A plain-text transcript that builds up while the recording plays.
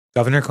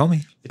Governor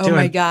Comey. Oh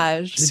my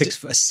gosh. A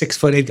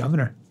 6'8"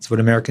 governor. That's what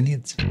America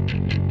needs.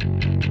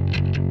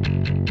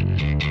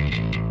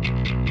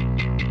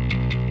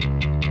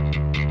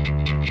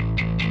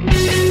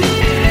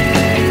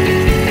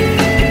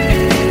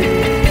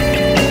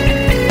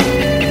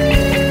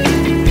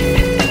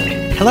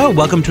 Hello,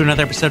 welcome to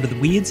another episode of The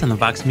Weeds on the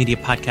Vox Media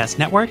Podcast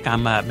Network.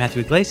 I'm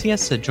Matthew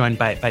Iglesias, joined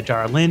by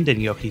Dara Lind and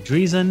Yochi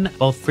Dreesen,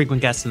 both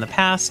frequent guests in the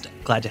past.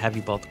 Glad to have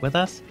you both with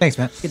us. Thanks,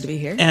 Matt. Good to be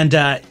here. And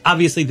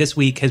obviously this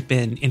week has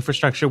been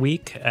Infrastructure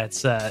Week.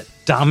 It's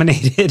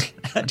dominated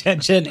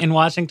attention in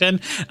Washington.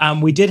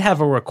 We did have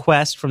a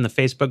request from the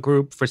Facebook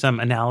group for some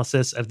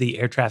analysis of the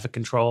air traffic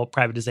control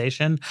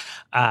privatization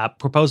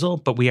proposal,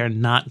 but we are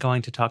not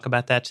going to talk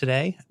about that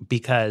today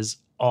because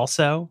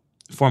also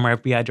former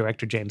FBI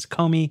Director James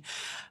Comey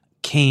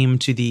came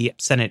to the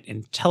Senate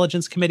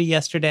Intelligence Committee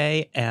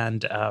yesterday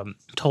and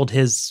told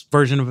his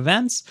version of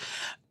events.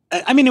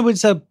 I mean, it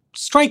was a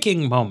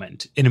striking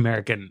moment in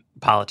American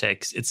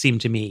politics, it seemed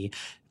to me,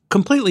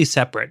 completely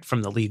separate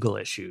from the legal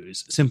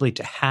issues, simply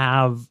to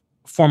have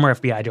former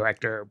FBI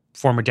director,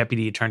 former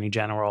deputy attorney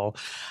general,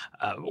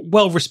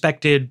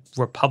 well-respected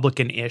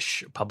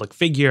Republican-ish public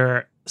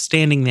figure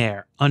standing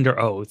there under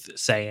oath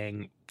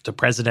saying, the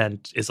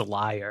president is a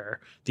liar.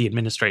 The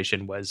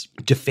administration was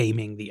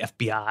defaming the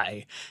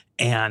FBI.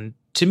 And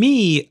to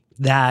me,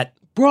 that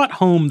brought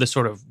home the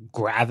sort of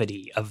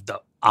gravity of the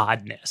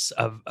oddness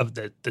of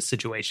the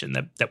situation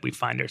that we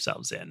find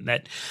ourselves in.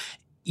 That,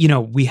 you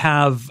know, we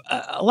have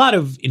a lot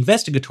of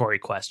investigatory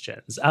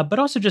questions, but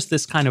also just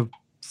this kind of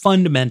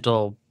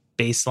fundamental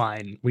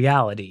baseline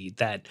reality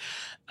that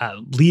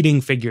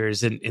leading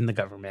figures in the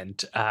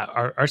government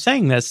are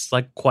saying this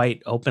like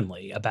quite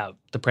openly about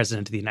the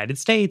president of the United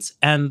States.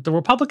 And the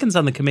Republicans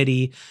on the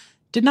committee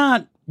did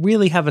not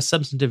really have a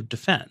substantive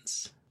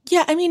defense.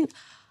 Yeah, I mean,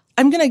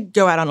 I'm going to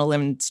go out on a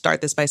limb and start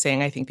this by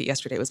saying I think that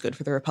yesterday was good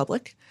for the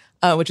Republic,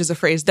 which is a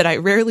phrase that I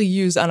rarely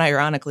use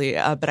unironically,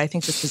 but I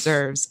think this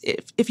deserves.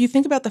 If you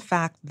think about the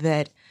fact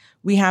that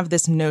we have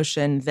this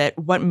notion that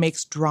what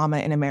makes drama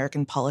in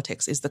American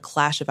politics is the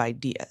clash of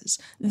ideas.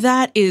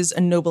 That is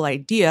a noble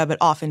idea, but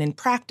often in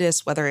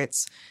practice, whether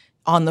it's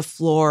on the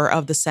floor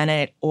of the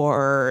Senate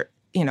or,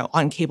 you know,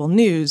 on cable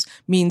news,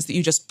 means that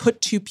you just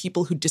put two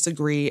people who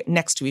disagree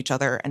next to each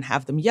other and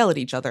have them yell at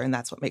each other, and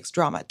that's what makes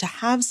drama. To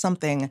have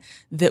something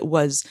that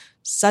was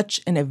such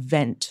an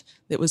event,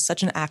 that was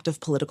such an act of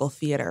political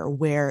theater,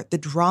 where the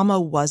drama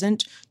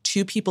wasn't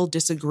two people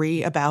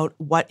disagree about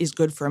what is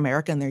good for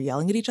America and they're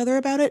yelling at each other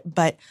about it,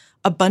 but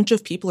a bunch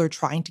of people are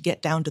trying to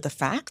get down to the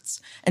facts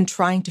and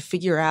trying to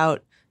figure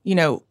out, you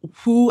know,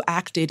 who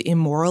acted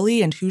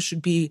immorally and who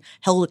should be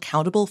held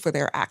accountable for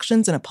their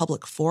actions in a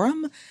public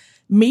forum,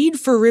 made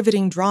for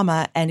riveting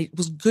drama. And it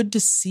was good to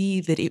see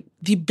that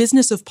the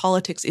business of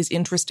politics is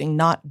interesting,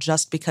 not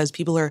just because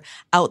people are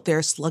out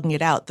there slugging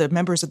it out. The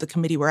members of the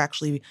committee were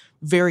actually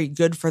very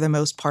good for the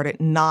most part at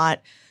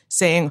not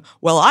saying,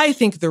 well, I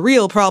think the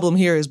real problem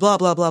here is blah,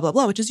 blah, blah, blah,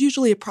 blah, which is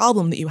usually a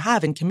problem that you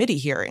have in committee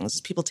hearings,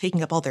 is people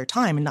taking up all their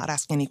time and not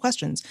asking any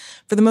questions.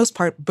 For the most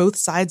part, both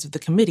sides of the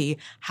committee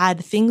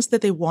had things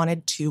that they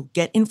wanted to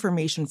get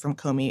information from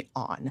Comey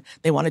on.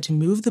 They wanted to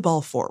move the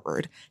ball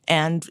forward.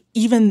 And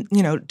even,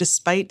 you know,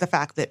 despite the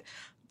fact that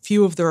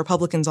few of the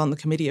Republicans on the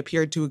committee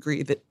appeared to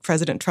agree that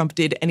President Trump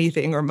did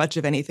anything or much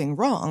of anything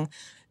wrong,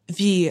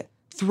 the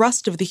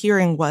thrust of the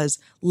hearing was,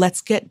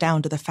 let's get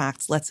down to the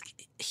facts. Let's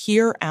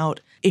hear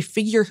out a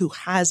figure who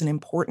has an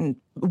important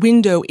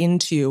window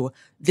into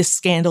this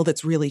scandal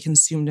that's really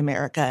consumed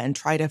America and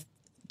try to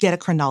get a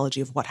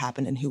chronology of what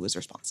happened and who was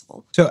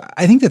responsible. So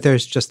I think that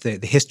there's just the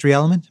history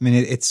element. I mean,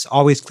 it's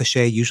always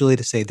cliche usually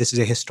to say this is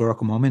a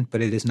historical moment,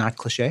 but it is not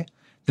cliche.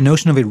 The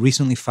notion of a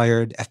recently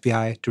fired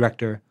FBI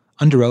director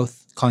under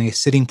oath calling a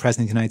sitting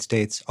president of the United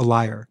States a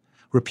liar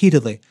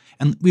repeatedly.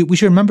 And we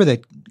should remember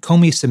that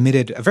Comey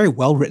submitted a very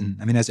well-written,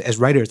 I mean, as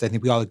writers, I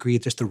think we all agree,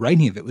 just the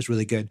writing of it was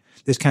really good.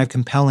 This kind of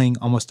compelling,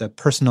 almost a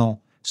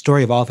personal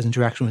story of all of his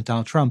interaction with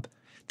Donald Trump.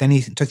 Then he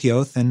took the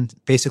oath and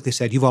basically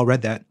said, you've all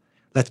read that.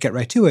 Let's get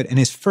right to it. And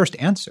his first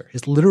answer,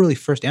 his literally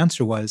first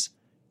answer was,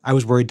 I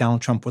was worried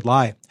Donald Trump would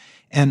lie.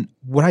 And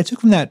what I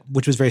took from that,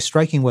 which was very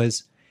striking,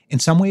 was in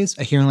some ways,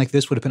 a hearing like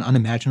this would have been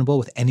unimaginable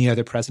with any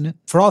other president.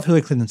 For all of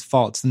Hillary Clinton's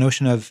faults, the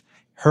notion of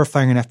her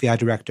firing an FBI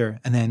director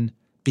and then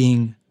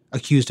being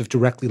accused of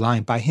directly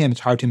lying by him, it's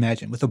hard to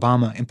imagine. With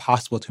Obama,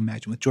 impossible to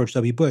imagine. With George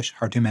W. Bush,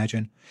 hard to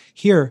imagine.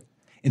 Here,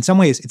 in some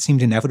ways, it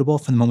seemed inevitable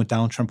from the moment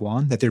Donald Trump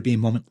won that there'd be a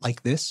moment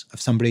like this of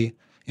somebody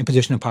in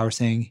position of power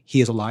saying he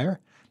is a liar.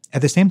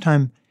 At the same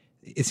time,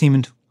 it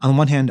seemed, on the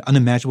one hand,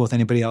 unimaginable with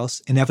anybody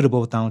else,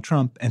 inevitable with Donald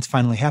Trump, and it's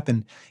finally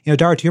happened. You know,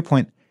 Dara, to your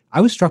point, I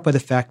was struck by the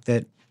fact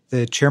that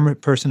the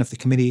chairperson of the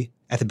committee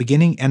at the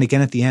beginning and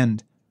again at the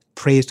end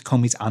praised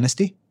Comey's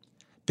honesty,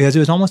 because it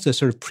was almost a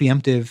sort of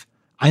preemptive,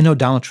 I know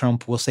Donald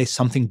Trump will say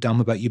something dumb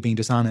about you being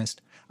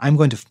dishonest. I'm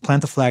going to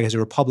plant the flag as a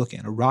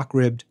Republican, a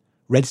rock-ribbed,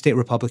 red state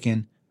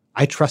Republican.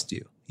 I trust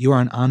you. You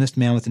are an honest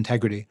man with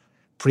integrity,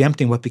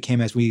 preempting what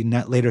became, as we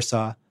later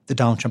saw, the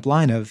Donald Trump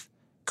line of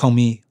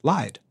Comey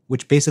lied,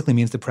 which basically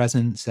means the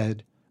president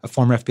said a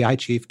former FBI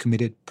chief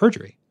committed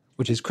perjury,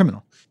 which is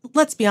criminal.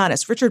 Let's be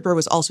honest, Richard Burr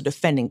was also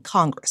defending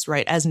Congress,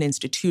 right, as an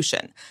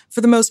institution. For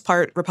the most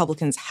part,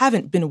 Republicans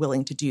haven't been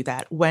willing to do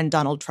that when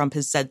Donald Trump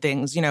has said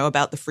things,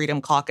 about the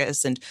Freedom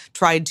Caucus and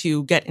tried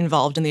to get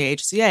involved in the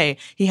AHCA.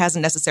 He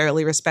hasn't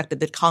necessarily respected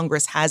that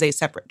Congress has a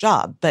separate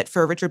job. But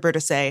for Richard Burr to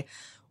say,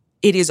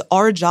 it is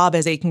our job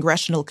as a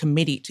congressional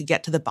committee to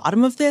get to the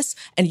bottom of this,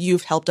 and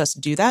you've helped us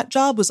do that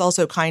job, was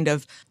also kind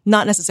of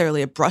not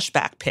necessarily a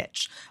brushback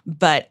pitch,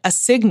 but a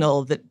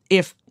signal that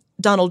if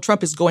Donald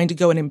Trump is going to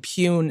go and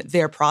impugn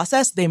their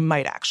process, they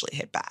might actually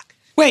hit back.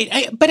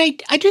 Right. But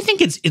I do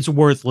think it's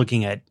worth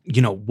looking at,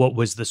 what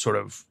was the sort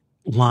of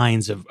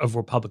lines of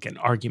Republican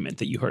argument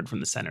that you heard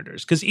from the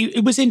senators, because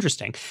it was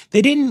interesting.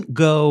 They didn't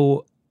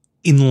go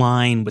in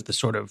line with the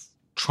sort of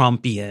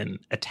Trumpian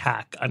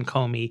attack on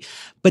Comey,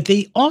 but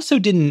they also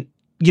didn't,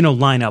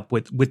 line up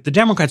with the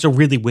Democrats or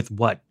really with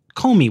what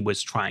Comey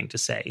was trying to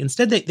say.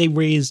 Instead, they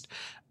raised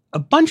a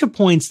bunch of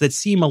points that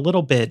seem a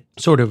little bit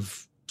sort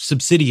of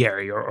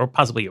subsidiary or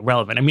possibly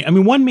irrelevant. I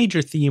mean, one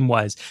major theme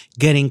was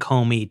getting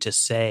Comey to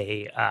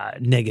say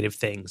negative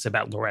things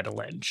about Loretta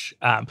Lynch,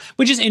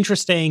 which is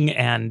interesting.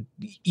 And,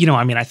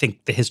 I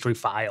think the history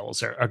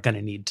files are going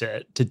to need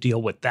to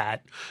deal with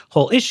that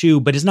whole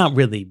issue, but it's not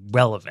really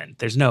relevant.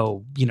 There's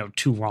no,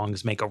 two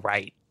wrongs make a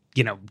right,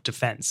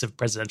 defense of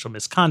presidential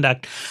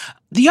misconduct.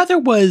 The other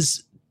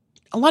was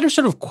a lot of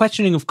sort of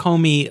questioning of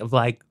Comey of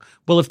like,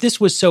 well, if this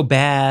was so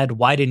bad,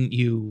 why didn't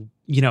you,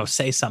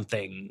 say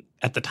something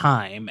at the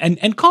time?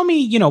 And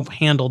Comey,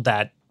 handled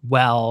that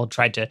well,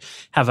 tried to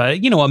have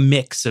a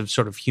mix of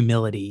sort of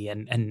humility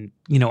and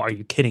are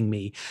you kidding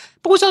me?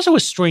 But was also a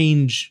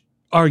strange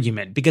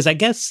argument because I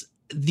guess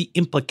the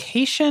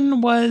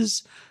implication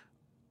was,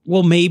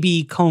 well,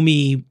 maybe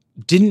Comey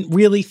didn't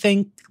really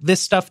think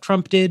this stuff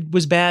Trump did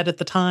was bad at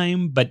the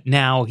time, but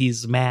now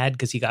he's mad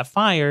because he got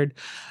fired.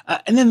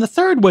 And then the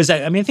third was,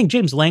 I think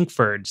James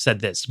Lankford said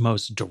this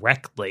most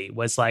directly,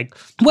 was like,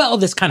 well,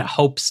 this kind of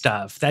hope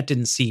stuff, that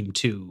didn't seem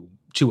too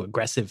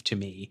aggressive to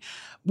me,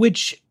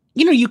 which,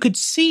 you could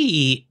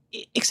see,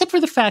 except for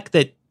the fact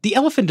that the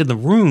elephant in the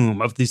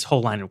room of this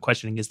whole line of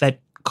questioning is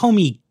that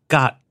Comey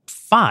got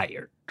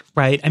fired.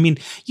 Right. I mean,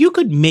 you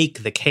could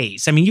make the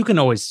case. I mean, you can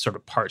always sort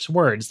of parse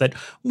words that,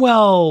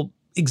 well,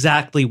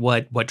 exactly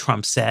what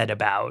Trump said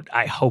about,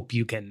 I hope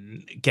you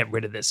can get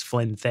rid of this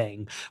Flynn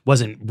thing,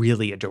 wasn't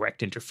really a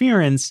direct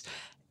interference.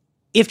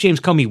 If James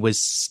Comey was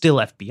still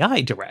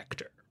FBI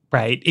director,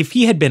 right? If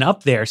he had been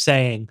up there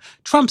saying,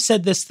 Trump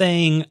said this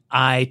thing,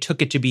 I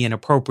took it to be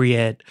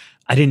inappropriate,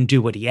 I didn't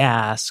do what he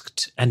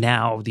asked, and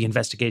now the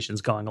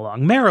investigation's going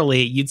along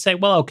merrily, you'd say,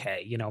 well,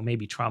 okay,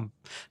 maybe Trump,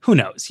 who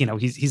knows?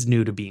 He's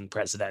new to being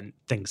president,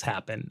 things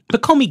happen.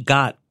 But Comey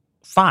got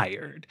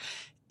fired.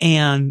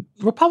 And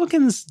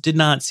Republicans did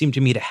not seem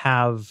to me to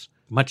have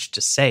much to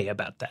say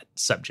about that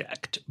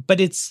subject. But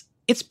it's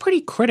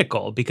pretty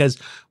critical because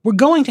we're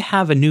going to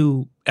have a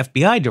new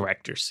FBI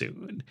director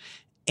soon.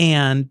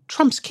 And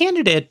Trump's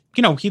candidate,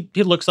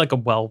 he looks like a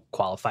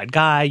well-qualified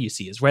guy. You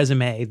see his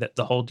resume,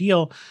 the whole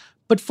deal.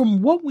 But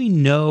from what we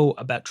know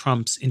about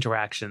Trump's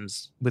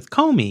interactions with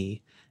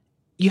Comey,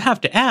 you have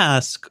to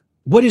ask,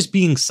 what is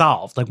being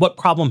solved? Like, what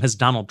problem has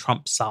Donald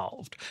Trump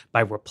solved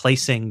by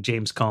replacing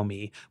James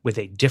Comey with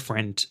a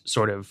different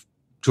sort of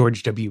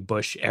George W.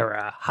 Bush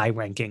era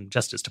high-ranking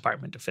Justice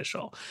Department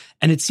official?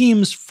 And it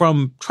seems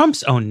from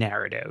Trump's own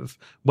narrative,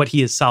 what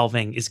he is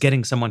solving is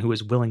getting someone who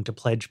is willing to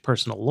pledge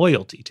personal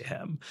loyalty to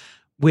him,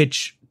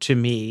 which to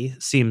me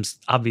seems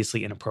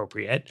obviously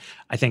inappropriate.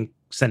 I think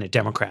Senate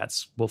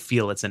Democrats will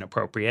feel it's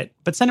inappropriate,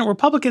 but Senate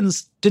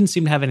Republicans didn't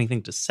seem to have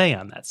anything to say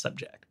on that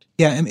subject.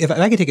 Yeah, and if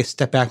I could take a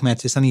step back, Matt,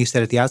 to something you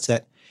said at the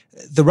outset,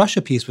 the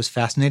Russia piece was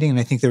fascinating, and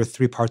I think there were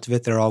three parts of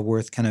it that are all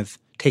worth kind of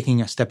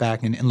taking a step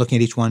back and looking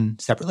at each one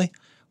separately.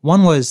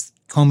 One was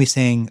Comey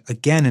saying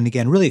again and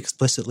again, really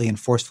explicitly and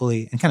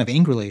forcefully and kind of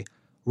angrily,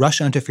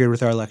 Russia interfered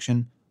with our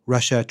election.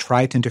 Russia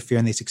tried to interfere,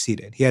 and they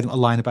succeeded. He had a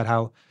line about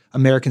how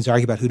Americans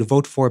argue about who to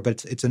vote for,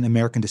 but it's an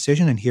American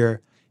decision, and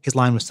here his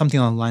line was something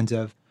along the lines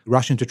of,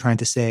 Russians are trying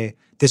to say,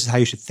 this is how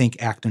you should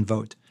think, act, and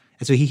vote.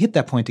 And so he hit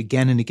that point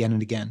again and again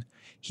and again.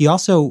 He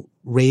also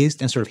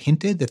raised and sort of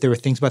hinted that there were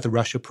things about the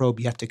Russia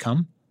probe yet to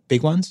come,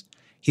 big ones.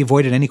 He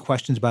avoided any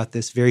questions about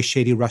this very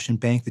shady Russian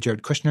bank that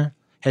Jared Kushner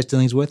has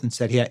dealings with and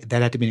said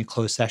that had to be in a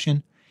closed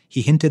session.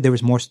 He hinted there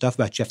was more stuff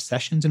about Jeff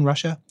Sessions in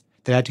Russia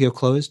that had to go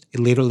closed. It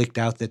later leaked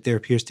out that there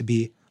appears to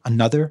be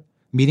another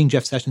meeting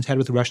Jeff Sessions had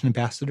with the Russian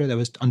ambassador that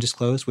was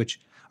undisclosed, which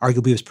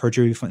arguably was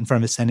perjury in front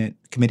of a Senate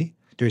committee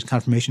during his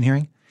confirmation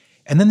hearing.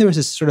 And then there was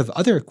this sort of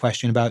other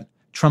question about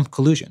Trump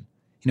collusion.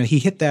 He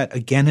hit that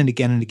again and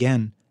again and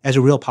again as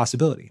a real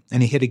possibility.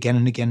 And he hit again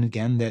and again and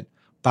again that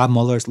Bob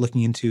Mueller is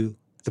looking into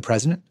the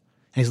president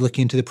and he's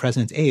looking into the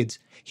president's aides.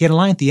 He had a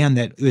line at the end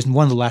that it was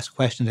one of the last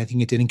questions. I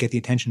think it didn't get the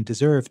attention it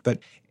deserved. But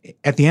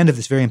at the end of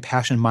this very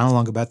impassioned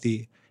monologue about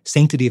the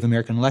sanctity of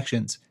American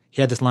elections,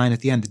 he had this line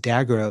at the end, the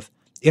dagger of,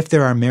 if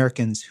there are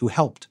Americans who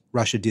helped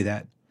Russia do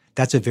that,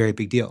 that's a very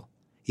big deal.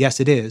 Yes,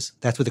 it is.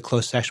 That's what the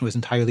closed session was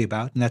entirely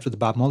about. And that's what the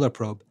Bob Mueller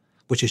probe,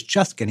 which is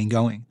just getting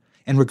going,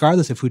 And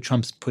regardless of who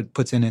Trump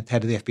puts in at the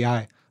head of the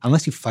FBI,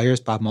 unless he fires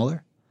Bob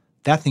Mueller,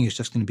 that thing is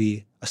just going to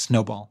be a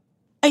snowball.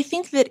 I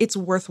think that it's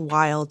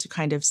worthwhile to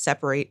kind of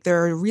separate.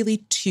 There are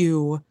really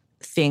two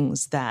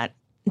things that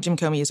Jim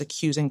Comey is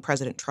accusing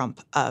President Trump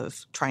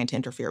of trying to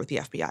interfere with the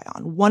FBI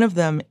on. One of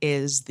them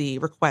is the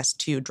request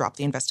to drop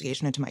the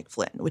investigation into Mike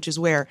Flynn, which is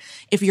where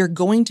if you're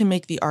going to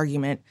make the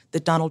argument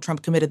that Donald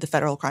Trump committed the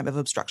federal crime of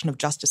obstruction of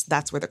justice,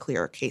 that's where the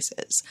clearer case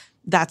is.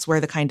 That's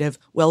where the kind of,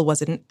 well,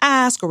 was it an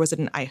ask or was it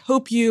an I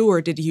hope you or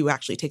did you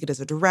actually take it as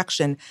a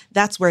direction?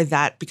 That's where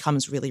that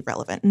becomes really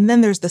relevant. And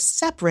then there's the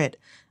separate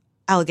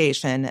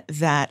allegation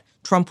that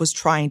Trump was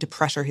trying to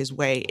pressure his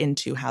way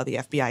into how the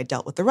FBI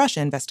dealt with the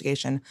Russia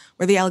investigation,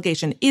 where the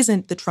allegation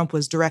isn't that Trump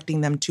was directing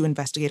them to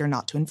investigate or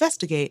not to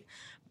investigate,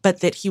 but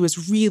that he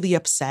was really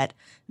upset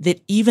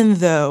that even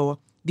though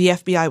the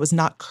FBI was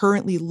not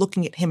currently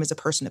looking at him as a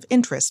person of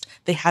interest,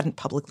 they hadn't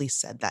publicly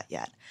said that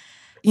yet.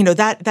 You know,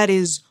 that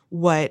is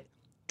what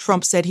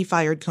Trump said he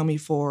fired Comey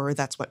for.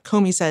 That's what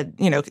Comey said.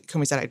 You know,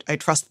 Comey said, I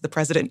trust that the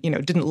president,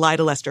 didn't lie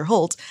to Lester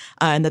Holt,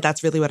 and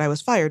that's really what I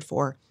was fired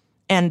for.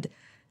 And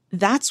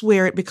that's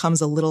where it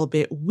becomes a little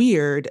bit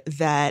weird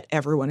that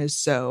everyone is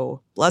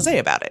so blasé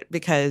about it,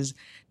 because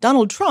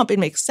Donald Trump, it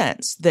makes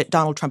sense that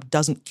Donald Trump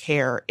doesn't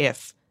care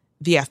if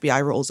the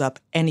FBI rolls up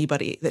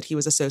anybody that he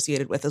was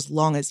associated with as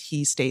long as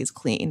he stays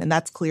clean. And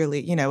that's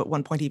clearly, at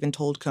one point he even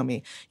told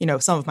Comey,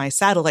 some of my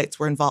satellites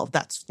were involved.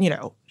 That's,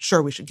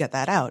 sure, we should get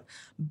that out.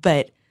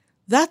 But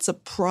that's a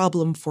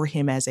problem for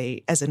him as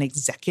an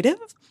executive.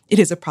 It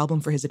is a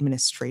problem for his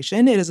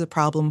administration. It is a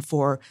problem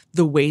for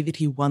the way that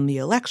he won the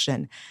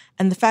election.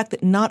 And the fact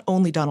that not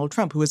only Donald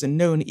Trump, who is a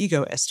known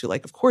egoist, who,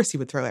 of course he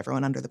would throw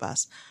everyone under the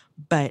bus,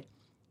 but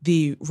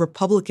the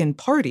Republican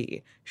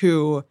Party,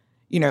 who,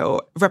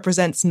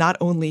 represents not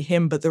only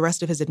him, but the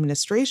rest of his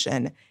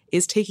administration,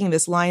 is taking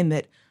this line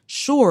that,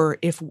 sure,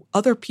 if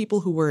other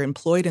people who were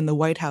employed in the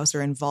White House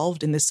are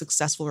involved in this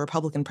successful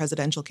Republican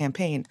presidential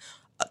campaign,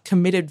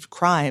 committed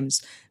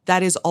crimes,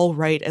 that is all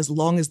right as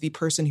long as the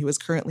person who is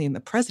currently in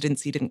the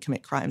presidency didn't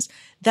commit crimes.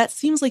 That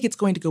seems like it's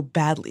going to go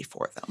badly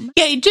for them.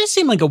 Yeah, it just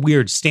seemed like a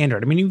weird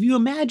standard. I mean, if you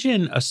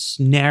imagine a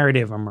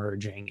narrative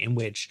emerging in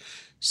which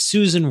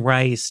Susan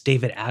Rice,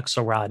 David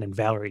Axelrod, and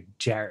Valerie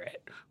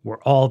Jarrett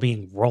were all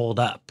being rolled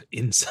up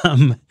in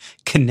some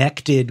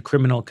connected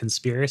criminal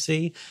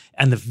conspiracy,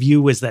 and the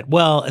view was that,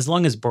 well, as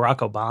long as Barack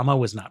Obama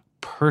was not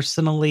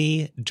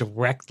personally,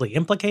 directly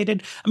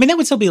implicated, I mean, that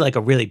would still be like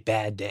a really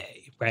bad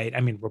day, right?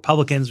 I mean,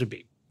 Republicans would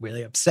be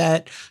really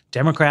upset.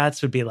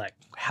 Democrats would be like,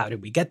 how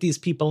did we get these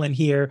people in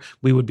here?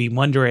 We would be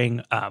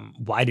wondering,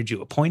 why did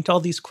you appoint all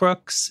these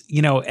crooks?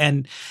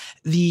 And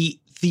the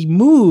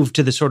move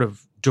to the sort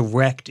of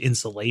direct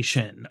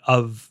insulation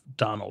of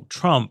Donald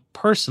Trump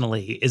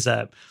personally is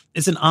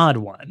an odd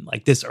one,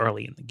 like this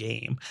early in the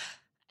game.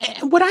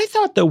 And what I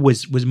thought, though,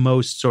 was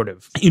most sort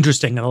of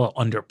interesting and a little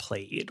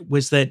underplayed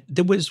was that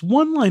there was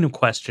one line of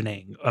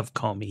questioning of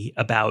Comey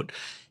about,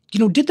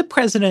 did the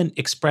president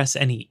express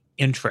any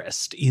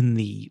interest in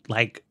the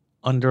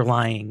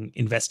underlying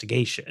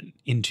investigation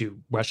into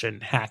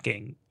Russian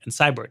hacking and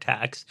cyber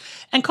attacks?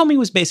 And Comey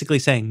was basically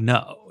saying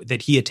no,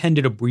 that he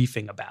attended a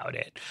briefing about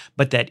it,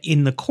 but that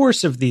in the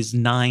course of these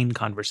 9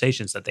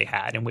 conversations that they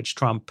had, in which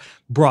Trump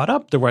brought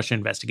up the Russia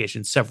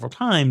investigation several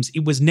times,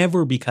 it was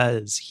never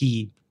because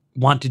he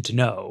wanted to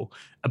know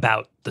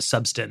about the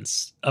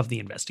substance of the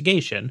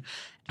investigation.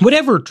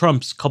 Whatever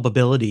Trump's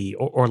culpability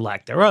or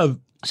lack thereof,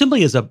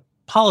 simply as a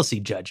policy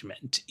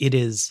judgment, it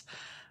is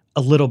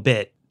a little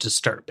bit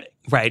disturbing,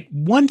 right?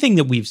 One thing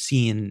that we've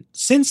seen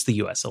since the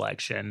U.S.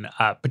 election,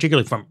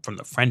 particularly from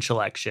the French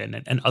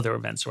election and other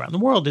events around the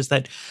world, is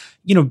that,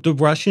 the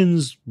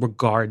Russians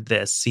regard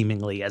this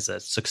seemingly as a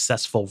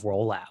successful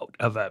rollout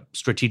of a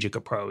strategic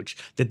approach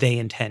that they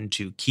intend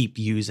to keep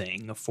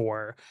using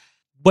for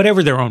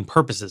whatever their own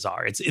purposes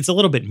are. It's a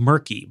little bit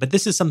murky, but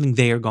this is something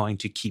they are going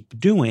to keep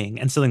doing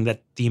and something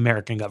that the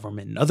American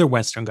government and other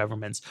Western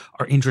governments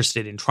are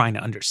interested in trying to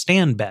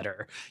understand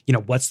better.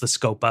 What's the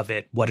scope of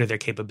it? What are their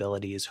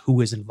capabilities?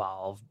 Who is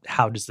involved?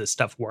 How does this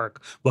stuff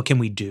work? What can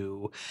we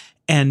do?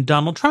 And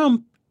Donald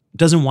Trump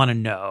doesn't want to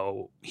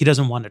know. He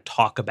doesn't want to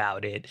talk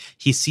about it.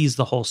 He sees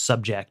the whole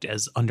subject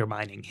as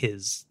undermining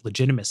his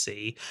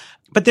legitimacy.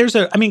 But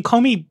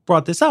Comey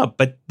brought this up,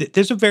 but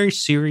there's a very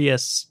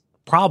serious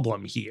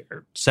problem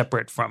here,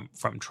 separate from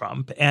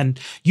Trump. And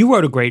you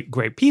wrote a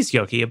great piece,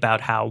 Yoki, about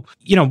how,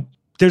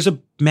 there's a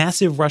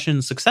massive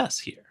Russian success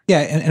here. Yeah,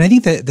 and I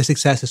think that the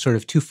success is sort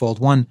of twofold.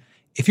 One,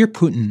 if you're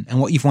Putin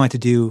and what you've wanted to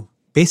do,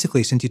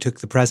 basically since you took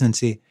the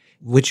presidency,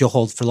 which you'll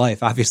hold for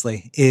life,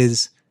 obviously,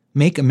 is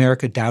make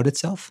America doubt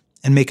itself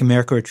and make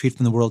America retreat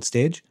from the world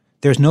stage.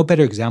 There's no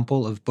better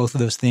example of both of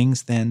those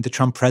things than the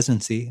Trump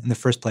presidency in the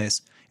first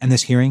place and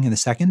this hearing in the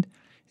second.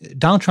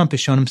 Donald Trump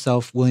has shown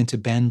himself willing to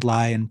bend,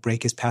 lie, and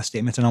break his past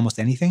statements on almost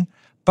anything,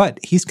 but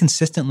he's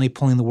consistently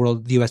pulling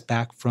the U.S.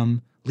 back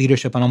from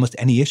leadership on almost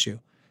any issue.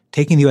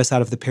 Taking the U.S.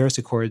 out of the Paris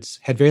Accords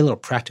had very little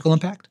practical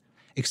impact,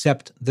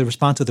 except the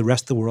response of the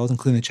rest of the world,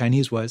 including the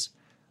Chinese, was,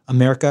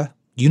 America,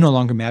 you no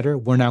longer matter.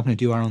 We're now going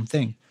to do our own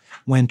thing.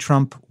 when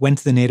Trump went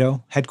to the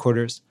NATO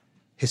headquarters,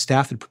 his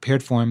staff had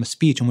prepared for him a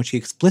speech in which he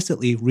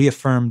explicitly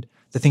reaffirmed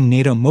the thing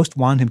NATO most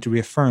wanted him to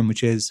reaffirm,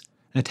 which is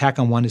an attack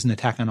on one is an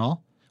attack on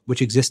all,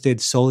 which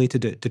existed solely to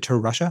deter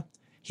Russia.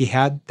 He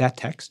had that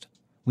text.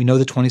 We know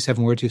the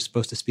 27 words he was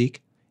supposed to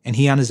speak, and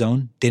he on his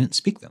own didn't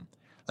speak them.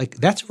 Like,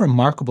 that's a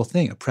remarkable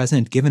thing. A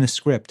president given a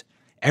script,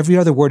 every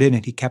other word in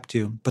it he kept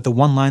to, but the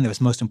one line that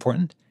was most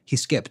important, he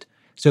skipped.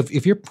 So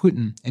if you're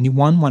Putin and you,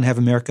 one, want to have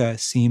America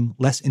seem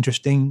less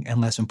interesting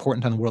and less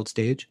important on the world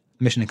stage,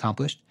 mission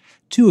accomplished.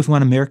 Two, if you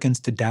want Americans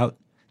to doubt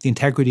the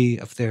integrity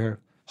of their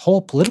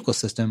whole political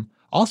system,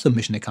 also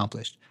mission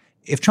accomplished.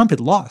 If Trump had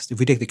lost, if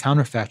we take the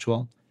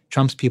counterfactual,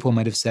 Trump's people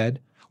might have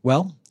said,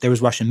 well, there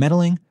was Russian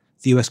meddling.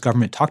 The U.S.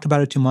 government talked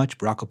about it too much.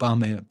 Barack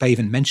Obama, by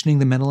even mentioning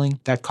the meddling,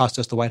 that cost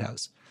us the White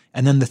House.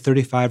 And then the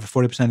 35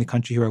 or 40% of the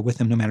country who are with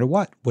him no matter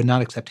what would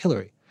not accept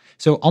Hillary.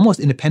 So almost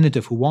independent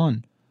of who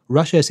won,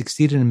 Russia has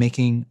succeeded in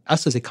making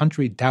us as a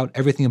country doubt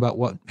everything about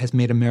what has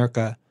made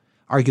America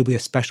arguably a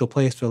special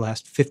place for the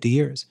last 50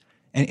 years.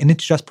 And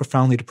it's just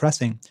profoundly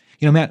depressing.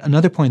 You know, Matt,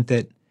 another point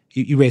that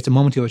you raised a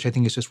moment ago, which I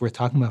think is just worth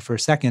talking about for a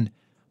second,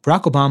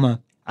 Barack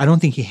Obama, I don't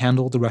think he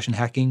handled the Russian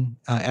hacking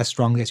as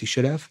strongly as he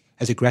should have,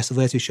 as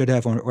aggressively as he should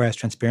have, or as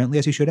transparently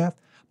as he should have.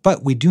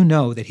 But we do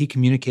know that he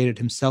communicated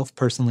himself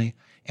personally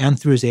and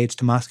through his aides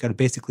to Moscow to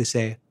basically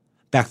say,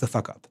 back the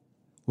fuck up.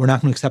 We're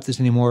not going to accept this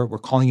anymore. We're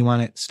calling you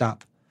on it.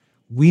 Stop.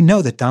 We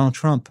know that Donald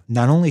Trump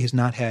not only has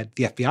not had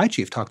the FBI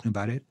chief talking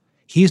about it,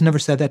 he's never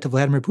said that to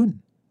Vladimir Putin.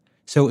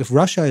 So if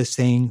Russia is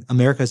saying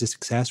America is a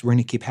success, we're going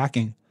to keep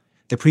hacking,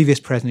 the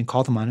previous president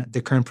called him on it,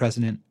 the current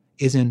president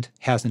isn't,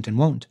 hasn't, and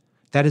won't.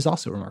 That is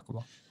also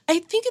remarkable. I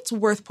think it's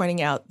worth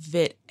pointing out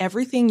that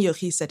everything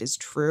Yochi said is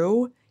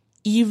true,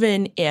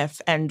 even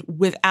if, and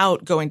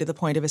without going to the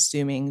point of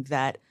assuming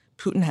that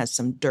Putin has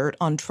some dirt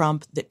on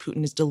Trump, that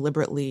Putin is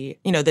deliberately,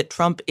 that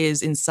Trump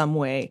is in some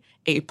way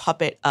a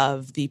puppet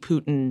of the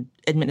Putin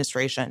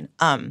administration.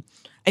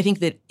 I think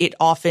that it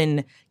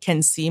often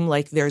can seem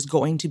like there's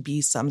going to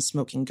be some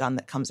smoking gun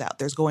that comes out.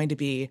 There's going to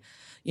be,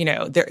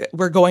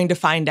 we're going to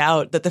find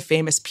out that the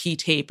famous P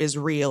tape is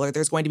real, or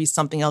there's going to be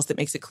something else that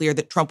makes it clear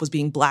that Trump was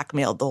being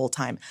blackmailed the whole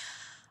time.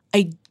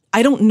 I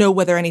don't know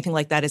whether anything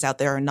like that is out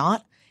there or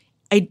not.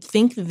 I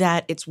think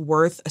that it's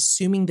worth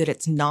assuming that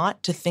it's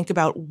not, to think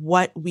about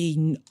what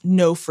we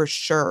know for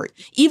sure,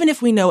 even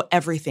if we know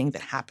everything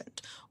that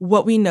happened.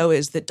 What we know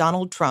is that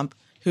Donald Trump,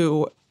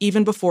 who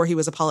even before he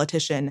was a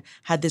politician,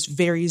 had this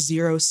very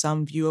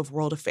zero-sum view of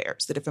world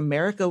affairs, that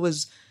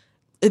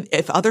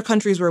if other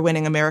countries were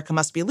winning, America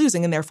must be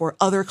losing, and therefore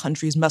other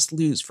countries must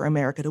lose for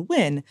America to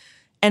win,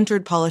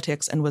 entered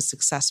politics and was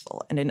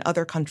successful. And in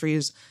other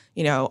countries,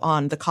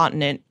 on the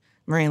continent,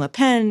 Marine Le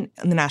Pen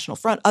and the National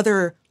Front,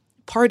 other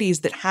parties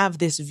that have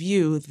this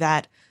view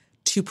that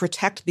to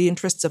protect the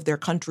interests of their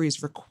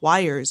countries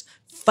requires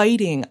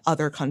fighting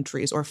other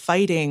countries or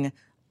fighting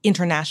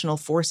international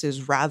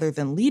forces rather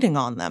than leading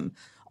on them,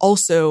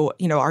 also,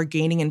 are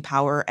gaining in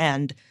power.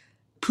 And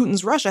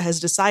Putin's Russia has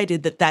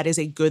decided that that is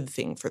a good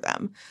thing for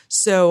them.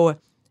 So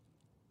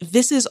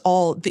this is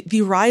all,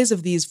 the rise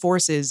of these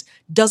forces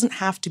doesn't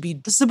have to be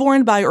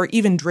suborned by or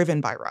even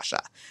driven by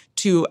Russia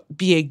to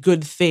be a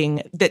good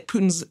thing that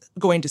Putin's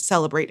going to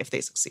celebrate if they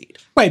succeed.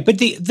 Right, but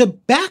the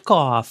back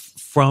off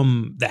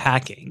from the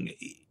hacking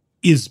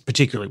is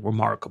particularly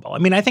remarkable. I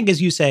mean, I think, as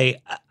you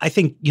say, I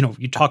think,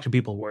 you talk to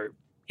people who are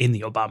in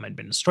the Obama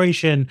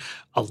administration,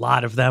 a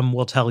lot of them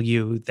will tell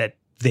you that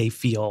they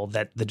feel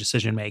that the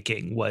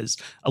decision-making was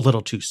a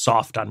little too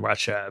soft on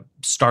Russia,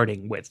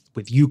 starting with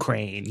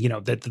Ukraine.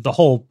 The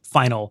whole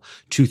final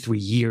 2-3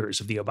 years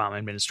of the Obama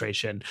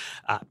administration,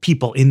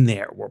 people in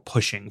there were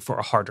pushing for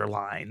a harder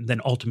line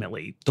than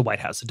ultimately the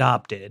White House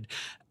adopted.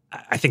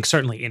 I think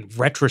certainly in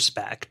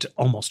retrospect,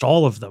 almost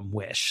all of them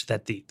wish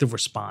that the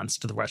response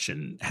to the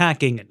Russian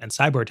hacking and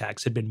cyber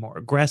attacks had been more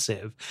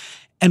aggressive.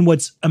 And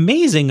what's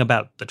amazing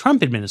about the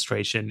Trump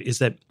administration is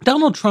that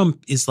Donald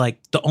Trump is like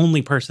the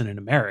only person in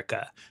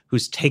America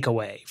whose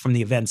takeaway from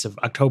the events of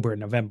October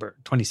and November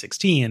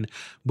 2016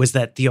 was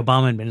that the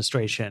Obama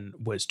administration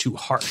was too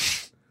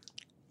harsh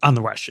on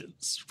the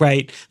Russians,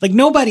 right? Like,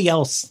 nobody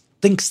else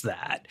thinks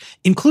that,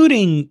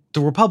 including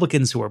the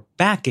Republicans who are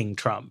backing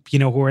Trump,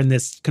 who are in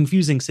this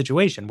confusing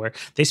situation where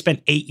they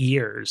spent 8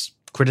 years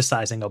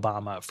criticizing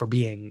Obama for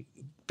being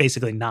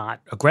basically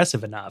not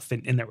aggressive enough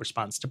in their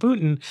response to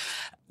Putin.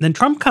 Then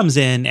Trump comes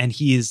in and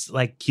he's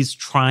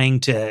trying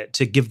to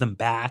give them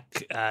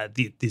back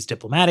these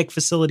diplomatic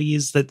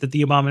facilities that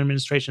the Obama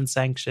administration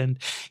sanctioned.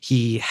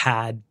 He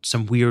had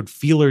some weird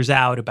feelers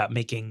out about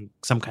making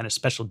some kind of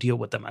special deal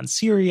with them on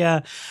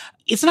Syria.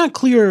 It's not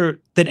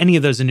clear that any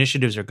of those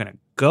initiatives are going to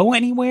go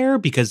anywhere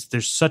because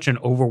there's such an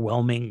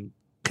overwhelming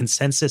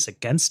consensus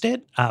against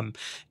it.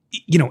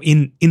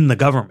 In the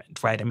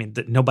government, right? I mean,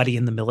 nobody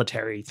in the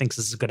military thinks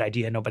this is a good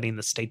idea. Nobody in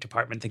the State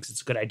Department thinks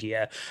it's a good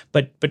idea.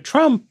 But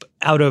Trump,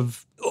 out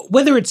of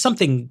whether it's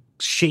something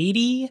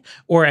shady,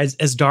 or as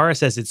Dara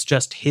says, it's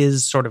just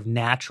his sort of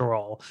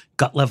natural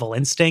gut level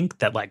instinct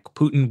that like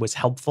Putin was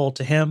helpful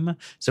to him.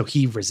 So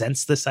he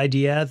resents this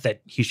idea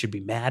that he should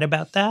be mad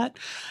about that.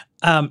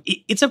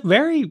 It's a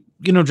very,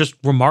 just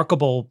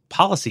remarkable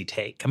policy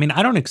take. I mean,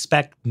 I don't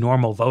expect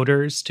normal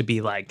voters to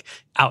be like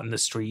out in the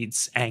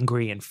streets,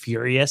 angry and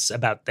furious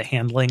about the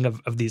handling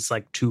of these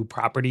like two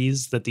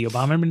properties that the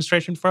Obama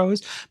administration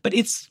froze, but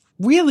it's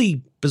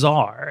really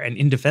bizarre and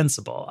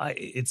indefensible,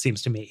 it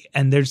seems to me.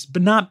 And there's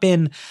not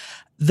been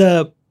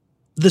the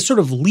sort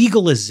of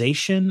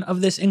legalization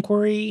of this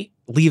inquiry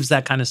leaves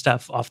that kind of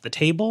stuff off the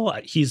table.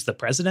 He's the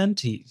president.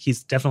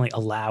 He's definitely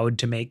allowed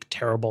to make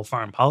terrible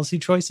foreign policy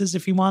choices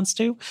if he wants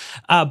to.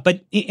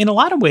 But in a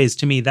lot of ways,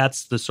 to me,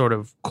 that's the sort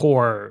of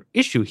core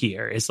issue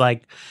here is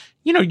like,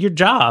 your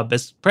job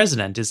as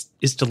president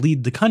is to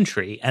lead the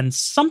country. And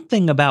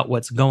something about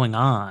what's going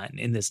on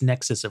in this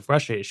nexus of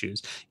Russia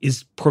issues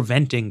is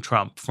preventing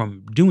Trump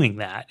from doing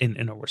that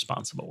in a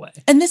responsible way.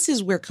 And this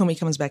is where Comey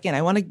comes back in.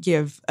 I want to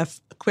give a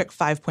quick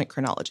 5-point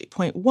chronology.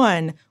 Point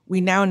 1,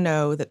 we now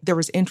know that there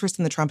was interest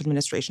in the Trump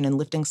administration in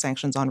lifting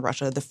sanctions on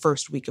Russia the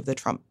first week of the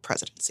Trump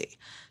presidency.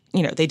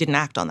 They didn't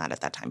act on that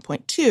at that time.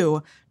 Point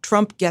 2,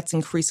 Trump gets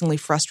increasingly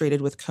frustrated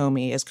with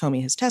Comey, as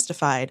Comey has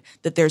testified,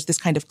 that there's this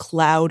kind of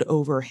cloud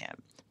over him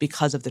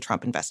because of the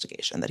Trump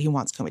investigation that he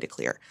wants Comey to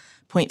clear.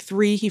 Point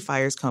 3, he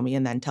fires Comey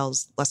and then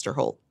tells Lester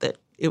Holt that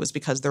it was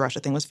because the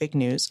Russia thing was fake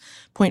news.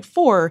 Point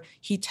 4,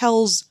 he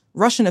tells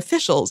Russian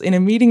officials in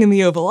a meeting in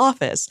the Oval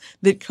Office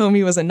that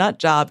Comey was a nut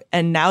job,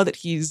 and now that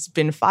he's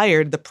been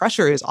fired, the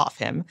pressure is off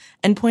him.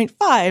 And point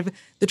 5,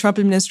 the Trump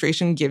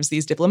administration gives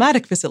these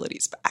diplomatic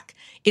facilities back.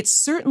 It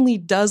certainly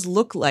does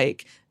look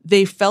like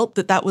they felt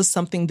that that was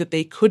something that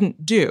they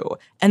couldn't do,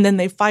 and then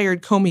they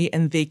fired Comey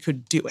and they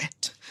could do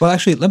it. Well,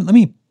 actually, let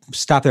me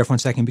stop there for 1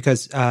 second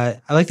because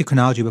I like the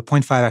chronology, but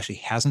point 5 actually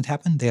hasn't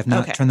happened. They have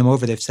not turned them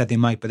over. They've said they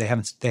might, but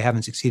they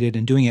haven't succeeded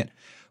in doing it.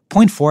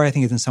 Point 4, I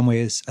think, is in some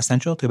ways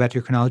essential to go back to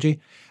your chronology.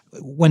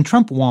 When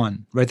Trump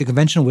won, right, the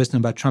conventional wisdom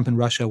about Trump and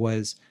Russia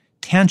was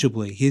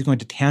he's going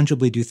to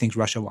tangibly do things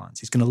Russia wants.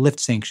 He's going to lift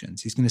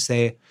sanctions. He's going to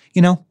say,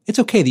 it's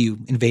okay that you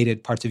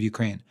invaded parts of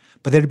Ukraine,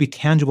 but there to be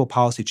tangible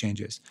policy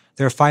changes.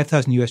 There are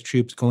 5,000 U.S.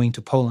 troops going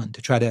to Poland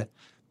to try to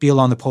be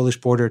along the Polish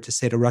border to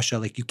say to Russia,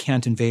 like, you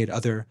can't invade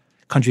other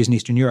countries in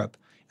Eastern Europe.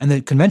 And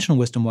the conventional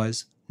wisdom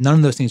was none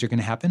of those things are going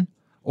to happen,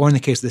 or in the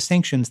case of the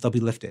sanctions, they'll be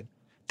lifted.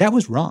 That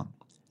was wrong.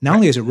 Not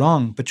only is it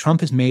wrong, but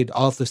Trump has made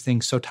all of those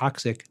things so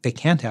toxic they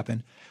can't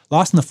happen.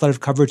 Lost in the flood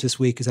of coverage this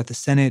week is that the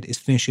Senate is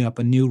finishing up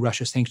a new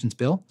Russia sanctions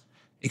bill,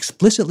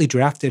 explicitly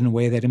drafted in a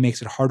way that it makes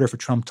it harder for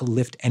Trump to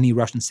lift any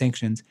Russian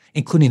sanctions,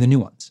 including the new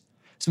ones.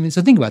 So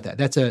think about that.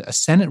 That's a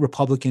Senate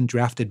Republican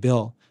drafted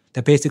bill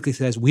that basically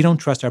says we don't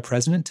trust our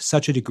president to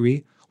such a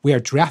degree. We are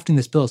drafting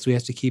this bill so he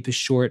has to keep his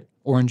short,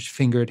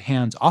 orange-fingered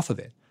hands off of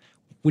it,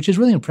 which is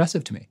really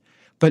impressive to me.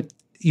 But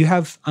you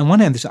have, on one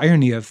hand, this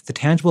irony of the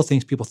tangible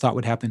things people thought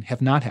would happen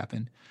have not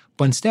happened.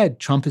 But instead,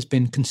 Trump has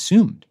been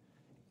consumed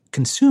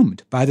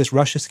by this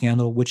Russia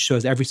scandal, which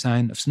shows every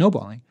sign of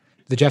snowballing.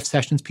 The Jeff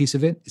Sessions piece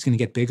of it is going to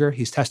get bigger.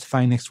 He's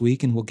testifying next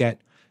week, and we'll get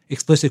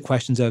explicit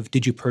questions of,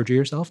 did you perjure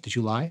yourself? Did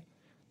you lie?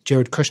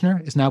 Jared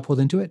Kushner is now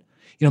pulled into it.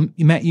 You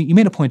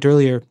made a point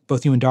earlier,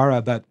 both you and Dara,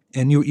 about,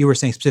 and you were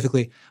saying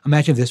specifically,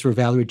 imagine if this were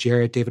Valerie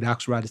Jarrett, David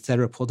Axelrod, et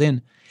cetera, pulled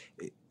in.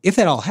 If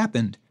that all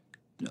happened,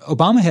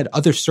 Obama had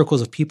other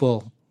circles of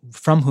people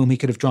from whom he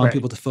could have drawn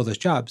people to fill those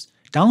jobs.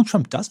 Donald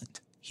Trump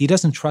doesn't. He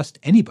doesn't trust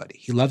anybody.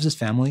 He loves his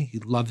family. He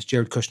loves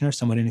Jared Kushner,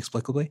 somewhat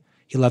inexplicably.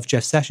 He loves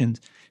Jeff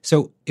Sessions.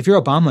 So if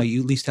you're Obama,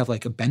 you at least have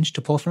like a bench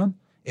to pull from.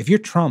 If you're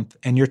Trump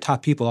and your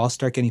top people all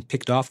start getting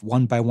picked off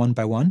one by one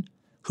by one,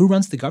 who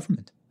runs the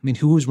government? I mean,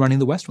 who is running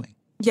the West Wing?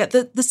 Yeah,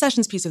 the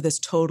Sessions piece of this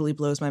totally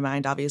blows my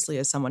mind, obviously,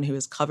 as someone who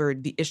has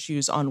covered the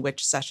issues on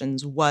which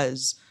Sessions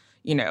was,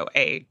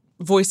 a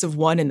voice of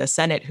one in the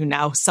Senate who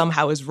now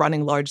somehow is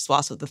running large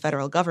swaths of the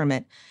federal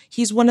government.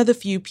 He's one of the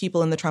few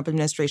people in the Trump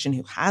administration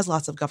who has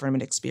lots of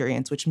government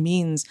experience, which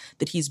means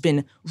that he's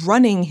been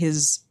running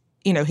his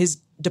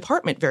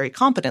department very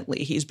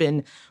competently. He's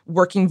been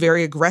working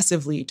very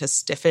aggressively to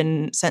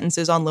stiffen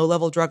sentences on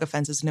low-level drug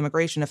offenses and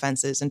immigration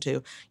offenses and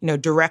to,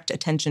 direct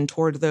attention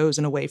toward those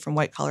and away from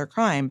white-collar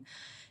crime.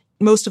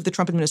 Most of the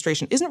Trump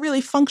administration isn't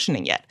really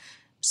functioning yet.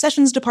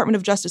 Sessions' Department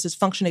of Justice is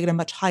functioning at a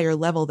much higher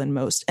level than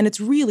most, and it's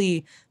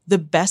really the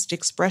best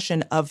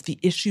expression of the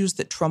issues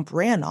that Trump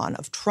ran on,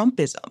 of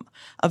Trumpism,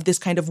 of this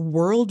kind of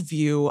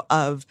worldview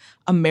of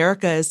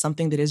America as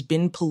something that has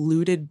been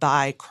polluted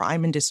by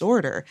crime and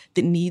disorder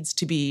that needs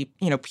to be,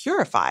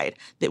 purified,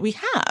 that we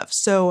have.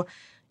 So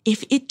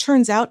if it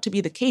turns out to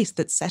be the case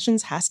that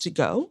Sessions has to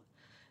go,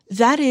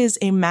 that is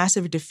a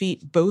massive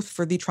defeat both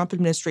for the Trump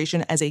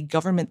administration as a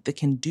government that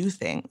can do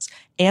things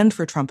and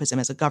for Trumpism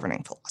as a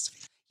governing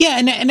philosophy. Yeah,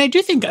 and I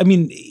do think,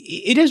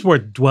 it is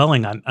worth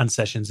dwelling on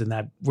Sessions in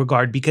that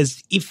regard,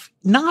 because if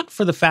not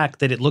for the fact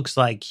that it looks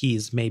like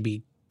he's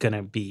maybe going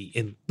to be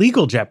in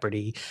legal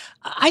jeopardy,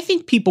 I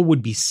think people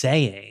would be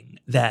saying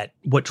that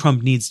what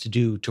Trump needs to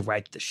do to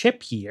right the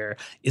ship here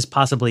is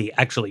possibly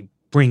actually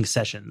bring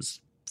Sessions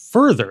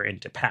further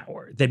into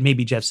power, that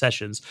maybe Jeff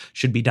Sessions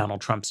should be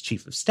Donald Trump's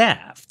chief of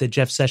staff, that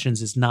Jeff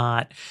Sessions is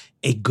not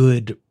a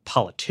good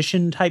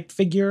politician type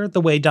figure the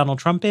way Donald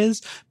Trump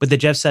is, but that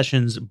Jeff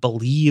Sessions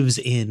believes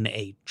in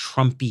a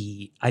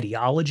Trumpy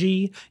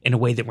ideology in a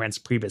way that Reince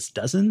Priebus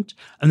doesn't,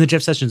 and that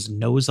Jeff Sessions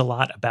knows a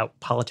lot about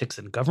politics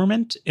and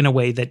government in a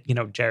way that,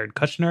 Jared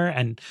Kushner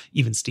and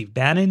even Steve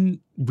Bannon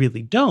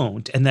really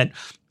don't, and that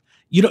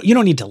you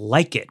don't need to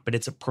like it, but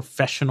it's a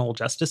professional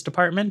Justice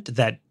Department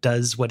that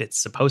does what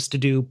it's supposed to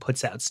do,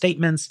 puts out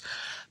statements.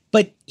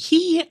 But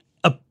he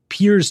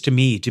appears to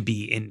me to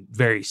be in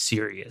very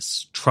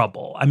serious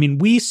trouble. I mean,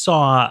 we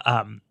saw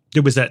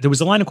there was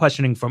a line of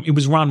questioning from, it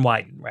was Ron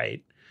Wyden,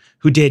 right?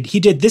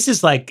 This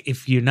is like,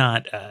 if you're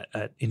not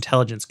an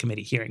intelligence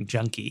committee hearing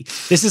junkie,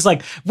 this is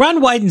like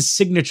Ron Wyden's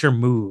signature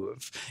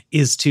move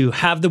is to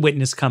have the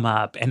witness come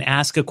up and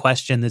ask a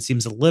question that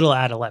seems a little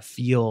out of left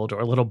field or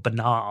a little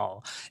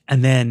banal.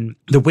 And then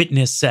the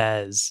witness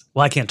says,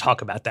 well, I can't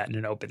talk about that in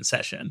an open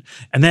session.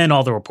 And then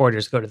all the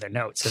reporters go to their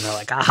notes and they're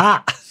like,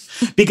 aha,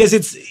 because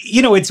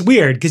it's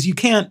weird because you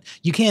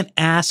can't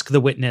ask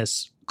the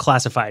witness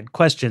classified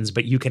questions,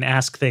 but you can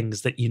ask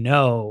things that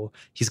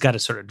he's got to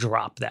sort of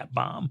drop that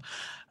bomb.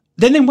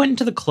 Then they went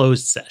into the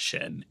closed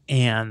session,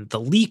 and the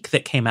leak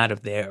that came out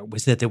of there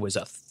was that there was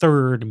a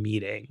third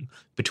meeting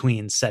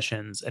between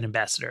Sessions and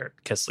Ambassador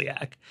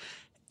Kislyak.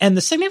 And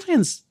the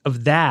significance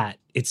of that,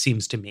 it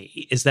seems to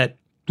me, is that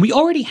we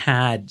already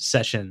had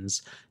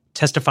Sessions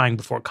testifying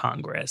before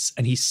Congress,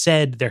 and he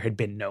said there had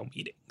been no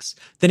meetings.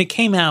 Then it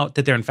came out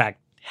that there, in fact,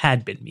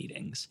 had been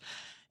meetings.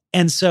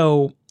 And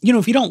so,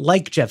 if you don't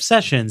like Jeff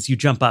Sessions, you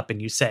jump up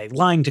and you say,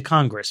 lying to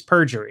Congress,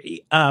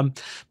 perjury.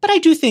 But I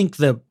do think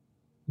the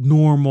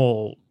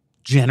normal,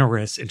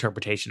 generous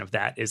interpretation of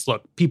that is,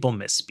 look, people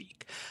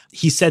misspeak.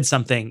 He said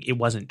something, it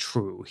wasn't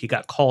true. He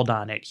got called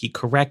on it. He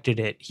corrected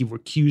it. He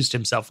recused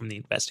himself from the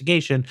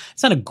investigation.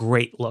 It's not a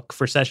great look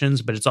for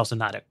Sessions, but it's also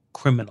not a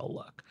criminal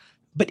look.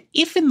 But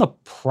if in the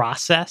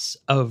process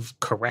of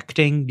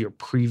correcting your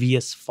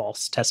previous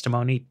false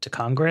testimony to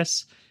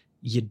Congress,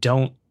 you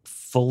don't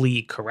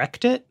fully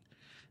correct it,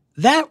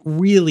 that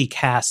really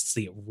casts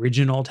the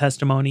original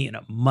testimony in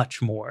a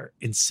much more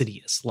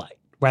insidious light,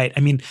 right? I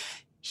mean,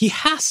 he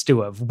has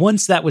to have,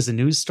 once that was a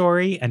news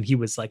story and he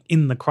was like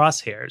in the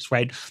crosshairs,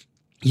 right?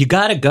 You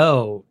got to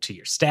go to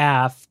your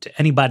staff, to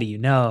anybody you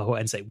know,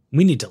 and say,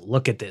 we need to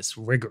look at this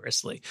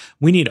rigorously.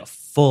 We need a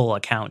full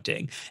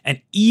accounting.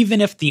 And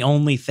even if the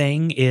only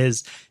thing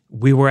is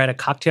we were at a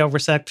cocktail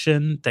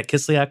reception that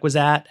Kislyak was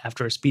at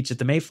after a speech at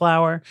the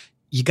Mayflower,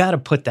 you got to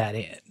put that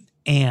in.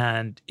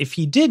 And if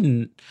he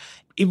didn't,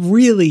 it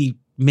really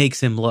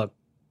makes him look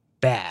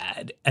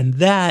bad. And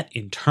that,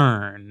 in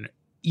turn,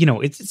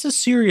 it's a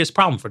serious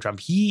problem for Trump.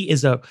 He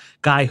is a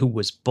guy who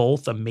was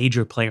both a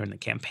major player in the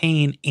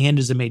campaign and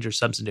is a major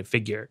substantive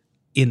figure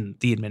in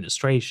the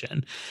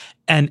administration.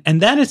 And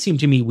that, it seemed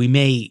to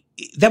me,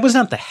 that was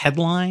not the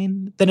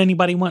headline that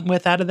anybody went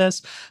with out of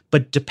this,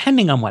 but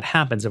depending on what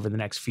happens over the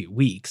next few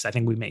weeks, I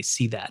think we may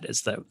see that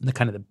as the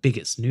kind of the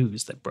biggest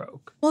news that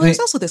broke. Well, there's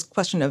also this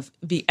question of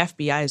the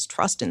FBI's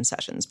trust in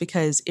Sessions,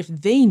 because if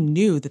they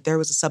knew that there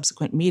was a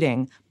subsequent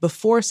meeting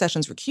before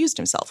Sessions recused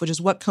himself, which is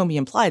what Comey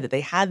implied, that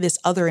they had this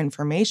other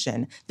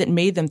information that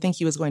made them think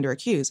he was going to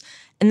recuse,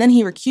 and then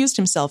he recused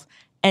himself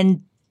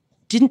and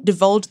didn't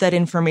divulge that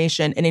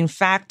information and, in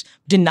fact,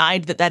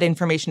 denied that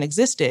information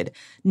existed.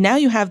 Now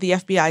you have the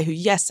FBI who,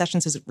 yes,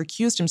 Sessions has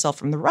recused himself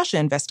from the Russia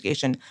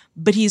investigation,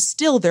 but he's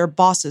still their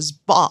boss's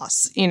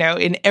boss,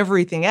 in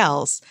everything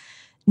else.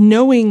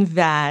 Knowing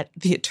that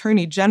the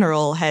attorney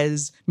general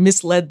has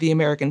misled the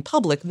American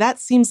public, that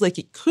seems like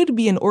it could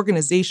be an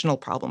organizational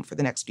problem for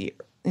the next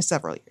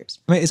several years.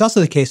 I mean, it's also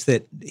the case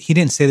that he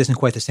didn't say this in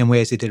quite the same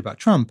way as he did about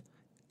Trump.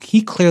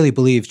 He clearly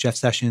believes Jeff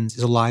Sessions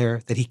is a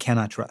liar that he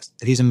cannot trust,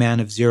 that he's a man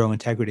of zero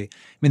integrity.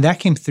 I mean, that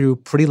came through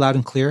pretty loud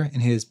and clear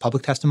in his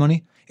public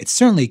testimony. It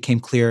certainly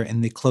came clear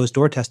in the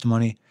closed-door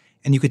testimony,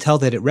 and you could tell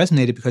that it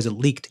resonated because it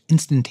leaked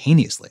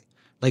instantaneously.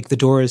 Like, the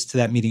doors to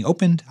that meeting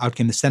opened, out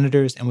came the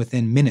senators, and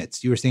within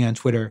minutes, you were seeing on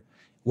Twitter,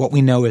 what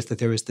we know is that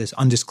there was this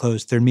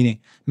undisclosed third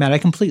meeting. Matt, I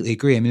completely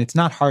agree. I mean, it's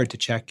not hard to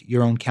check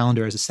your own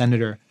calendar as a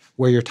senator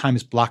where your time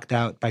is blocked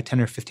out by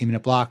 10 or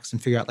 15-minute blocks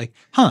and figure out, like,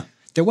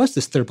 there was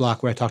this third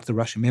block where I talked to the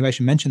Russian. Maybe I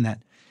should mention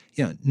that.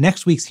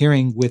 Next week's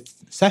hearing with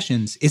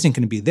Sessions isn't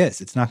going to be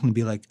this. It's not going to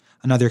be like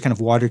another kind of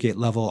Watergate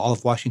level, all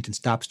of Washington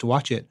stops to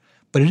watch it.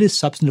 But it is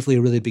substantively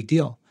a really big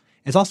deal.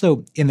 It's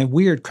also in the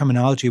weird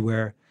criminology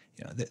where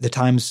the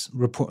Times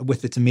report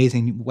with its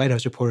amazing White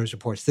House reporters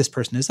reports this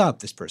person is up,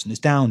 this person is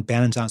down,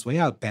 Bannon's on his way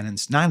out,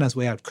 Bannon's not on his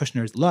way out,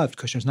 Kushner's loved,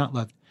 Kushner's not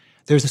loved.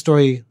 There was a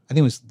story, I think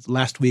it was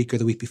last week or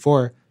the week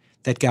before,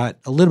 that got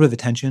a little bit of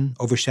attention,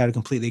 overshadowed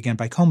completely again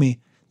by Comey,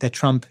 that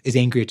Trump is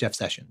angry at Jeff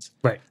Sessions.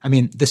 Right. I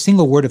mean, the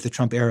single word of the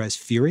Trump era is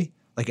fury.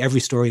 Like,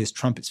 every story is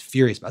Trump is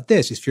furious about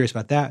this, he's furious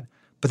about that,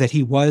 but that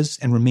he was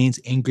and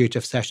remains angry at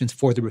Jeff Sessions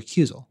for the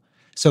recusal.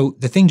 So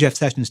the thing Jeff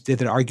Sessions did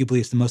that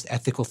arguably is the most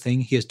ethical thing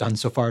he has done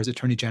so far as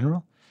Attorney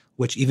General,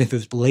 which even if it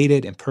was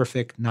belated and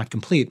perfect, not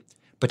complete,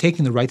 but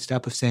taking the right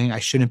step of saying I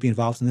shouldn't be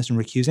involved in this and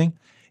recusing,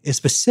 is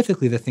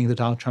specifically the thing that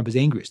Donald Trump is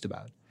angriest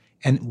about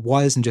and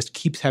just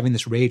keeps having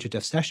this rage at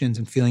Jeff Sessions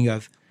and feeling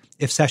of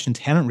if Sessions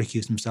hadn't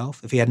recused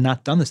himself, if he had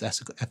not done this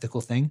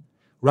ethical thing,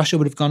 Russia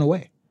would have gone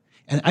away.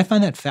 And I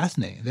find that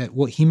fascinating, that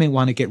what he may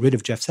want to get rid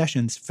of Jeff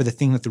Sessions for the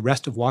thing that the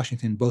rest of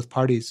Washington, both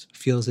parties,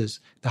 feels is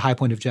the high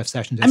point of Jeff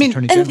Sessions as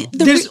Attorney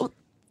General.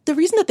 The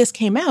reason that this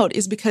came out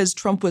is because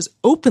Trump was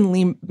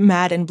openly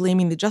mad and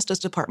blaming the Justice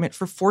Department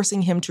for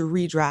forcing him to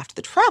redraft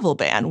the travel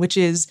ban, which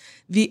is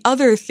the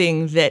other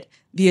thing that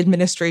the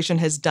administration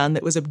has done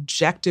that was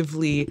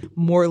objectively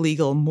more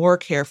legal, more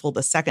careful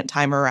the second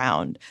time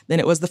around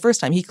than it was the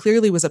first time. He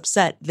clearly was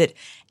upset that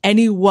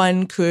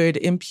anyone could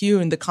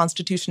impugn the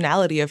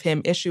constitutionality of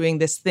him issuing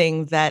this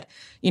thing that,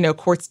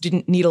 courts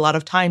didn't need a lot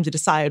of time to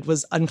decide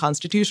was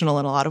unconstitutional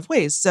in a lot of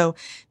ways. So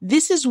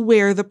this is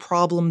where the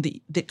problem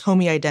that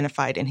Comey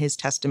identified in his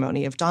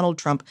testimony of Donald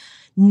Trump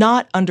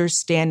not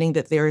understanding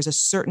that there is a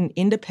certain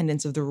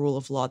independence of the rule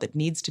of law that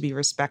needs to be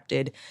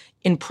respected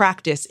in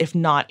practice, if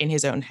not in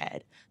his own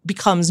head,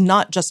 becomes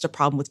not just a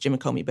problem with Jim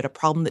Comey, but a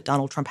problem that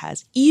Donald Trump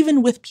has,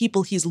 even with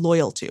people he's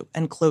loyal to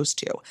and close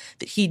to,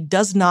 that he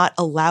does not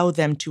allow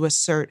them to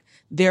assert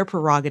their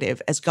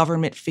prerogative as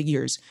government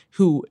figures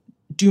who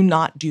do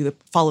not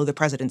follow the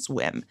president's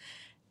whim.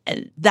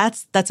 And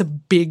that's a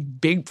big,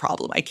 big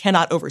problem. I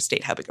cannot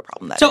overstate how big a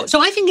problem that is. So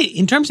I think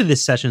in terms of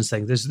this Sessions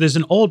thing, there's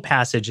an old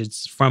passage.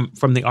 It's from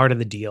The Art of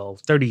the Deal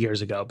 30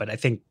 years ago, but I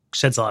think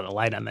sheds a lot of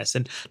light on this.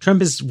 And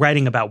Trump is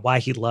writing about why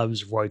he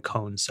loves Roy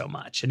Cohn so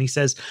much. And he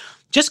says,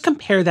 just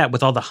compare that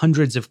with all the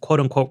hundreds of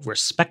quote unquote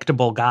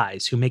respectable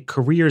guys who make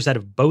careers out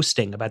of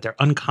boasting about their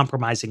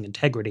uncompromising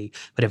integrity,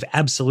 but have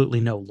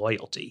absolutely no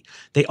loyalty.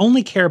 They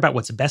only care about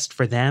what's best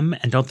for them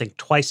and don't think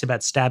twice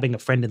about stabbing a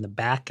friend in the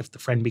back if the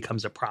friend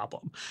becomes a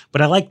problem.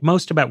 What I liked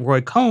most about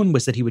Roy Cohn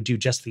was that he would do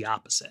just the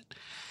opposite.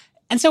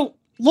 And so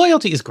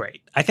loyalty is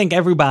great. I think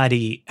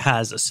everybody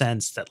has a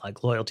sense that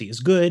loyalty is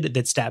good,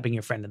 that stabbing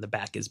your friend in the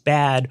back is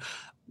bad.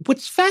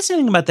 What's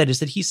fascinating about that is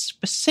that he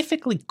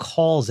specifically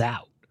calls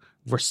out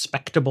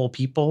respectable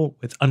people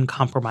with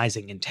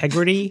uncompromising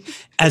integrity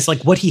as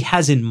what he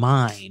has in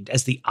mind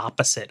as the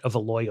opposite of a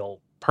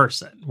loyal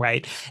person,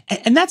 right?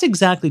 And that's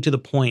exactly to the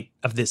point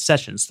of this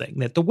Sessions thing,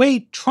 that the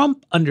way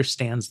Trump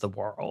understands the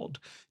world,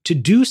 to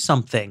do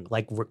something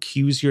like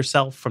recuse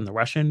yourself from the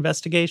Russia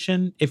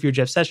investigation, if you're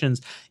Jeff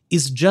Sessions,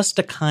 is just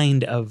a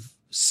kind of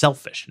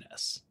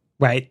selfishness,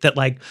 right? That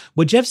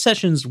what Jeff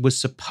Sessions was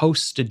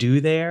supposed to do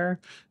there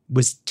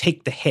was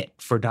take the hit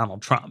for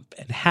Donald Trump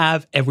and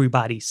have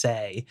everybody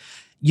say,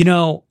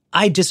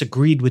 I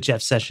disagreed with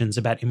Jeff Sessions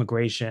about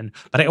immigration,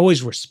 but I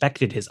always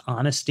respected his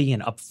honesty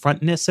and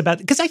upfrontness about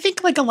it. Because I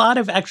think a lot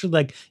of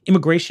actually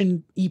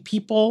immigration-y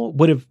people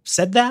would have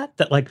said that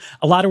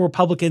a lot of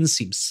Republicans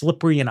seem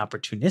slippery and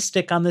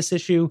opportunistic on this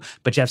issue.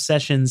 But Jeff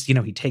Sessions,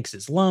 he takes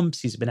his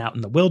lumps. He's been out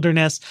in the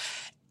wilderness.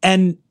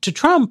 And to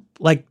Trump,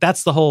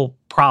 that's the whole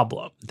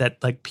problem,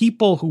 that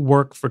people who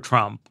work for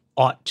Trump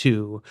ought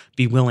to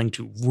be willing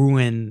to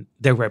ruin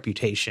their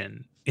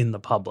reputation in the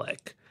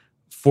public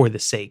for the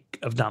sake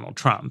of Donald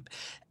Trump.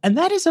 And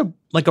that is a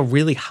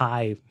really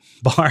high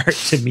bar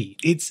to meet.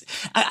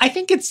 I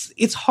think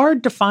it's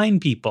hard to find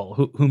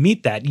people who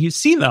meet that. You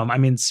see them. I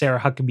mean, Sarah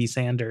Huckabee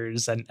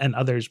Sanders and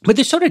others, but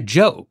they're sort of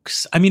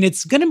jokes. I mean,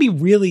 it's going to be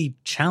really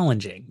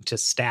challenging to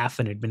staff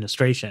an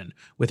administration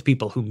with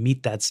people who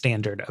meet that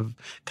standard of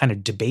kind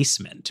of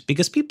debasement,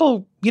 because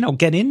people,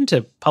 get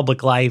into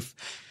public life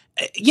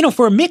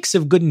for a mix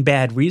of good and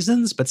bad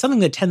reasons, but something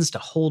that tends to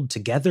hold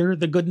together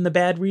the good and the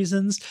bad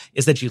reasons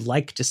is that you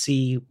like to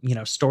see,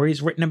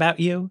 stories written about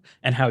you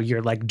and how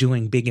you're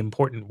doing big,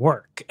 important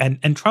work.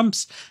 And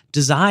Trump's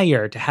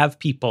desire to have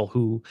people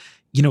who,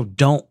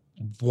 don't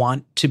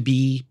want to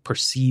be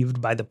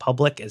perceived by the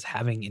public as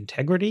having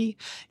integrity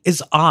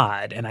is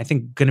odd, and I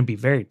think going to be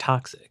very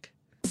toxic.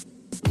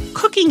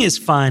 Cooking is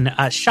fun.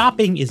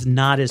 Shopping is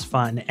not as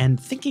fun. And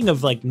thinking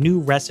of new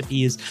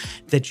recipes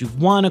that you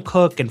want to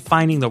cook and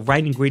finding the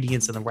right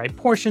ingredients and the right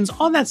portions,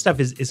 all that stuff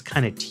is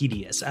kind of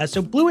tedious.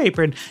 So Blue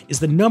Apron is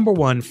the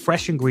 #1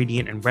 fresh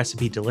ingredient and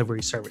recipe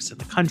delivery service in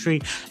the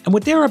country. And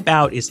what they're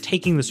about is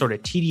taking the sort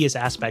of tedious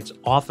aspects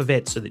off of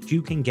it so that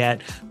you can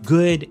get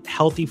good,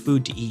 healthy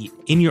food to eat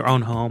in your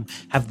own home,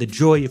 have the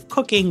joy of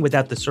cooking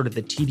without the sort of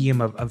the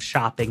tedium of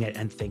shopping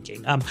and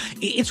thinking.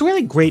 It's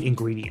really great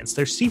ingredients.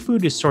 Their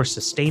seafood is sourced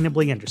sustainably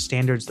under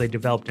standards they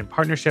developed in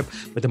partnership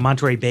with the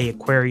Monterey Bay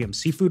Aquarium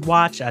Seafood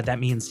Watch. That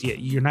means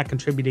you're not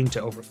contributing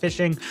to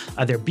overfishing.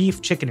 Their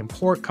beef, chicken, and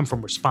pork come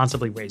from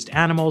responsibly raised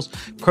animals.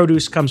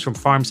 Produce comes from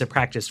farms that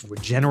practice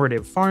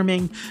regenerative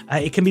farming.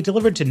 It can be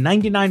delivered to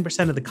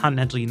 99% of the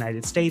continental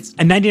United States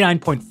and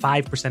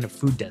 99.5% of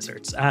food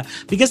deserts.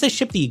 Because they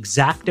ship the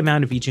exact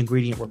amount of each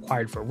ingredient required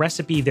required for a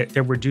recipe.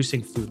 They're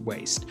reducing food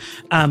waste.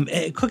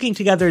 Cooking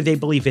together, they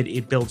believe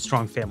it builds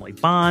strong family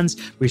bonds.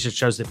 Research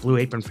shows that Blue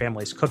Apron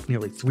families cook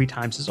nearly 3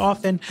 times as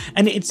often,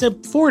 and it's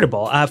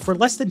affordable. For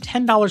less than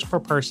 $10 per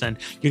person,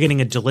 you're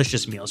getting a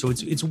delicious meal. So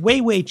it's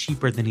way, way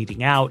cheaper than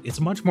eating out. It's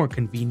much more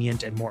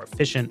convenient and more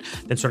efficient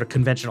than sort of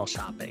conventional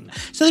shopping.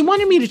 So they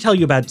wanted me to tell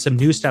you about some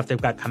new stuff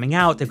they've got coming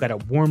out. They've got a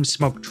warm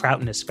smoked trout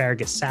and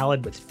asparagus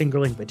salad with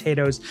fingerling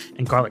potatoes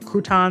and garlic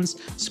croutons,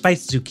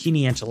 spiced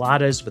zucchini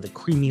enchiladas with a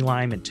creamy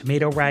lime and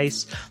tomato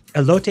rice,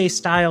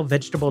 elote-style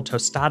vegetable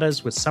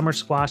tostadas with summer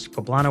squash,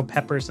 poblano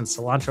peppers, and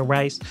cilantro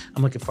rice.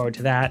 I'm looking forward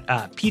to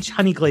that. Peach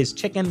honey glazed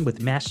chicken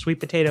with mashed sweet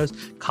potatoes,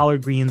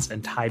 collard greens,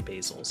 and Thai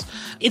basils.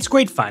 It's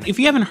great fun. If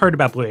you haven't heard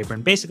about Blue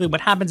Apron, basically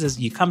what happens is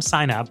you come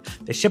sign up,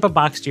 they ship a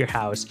box to your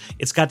house.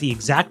 It's got the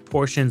exact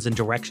portions and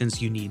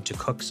directions you need to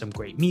cook some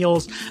great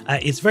meals.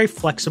 It's very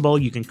flexible.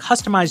 You can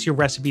customize your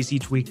recipes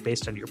each week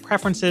based on your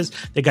preferences.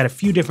 They've got a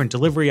few different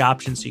delivery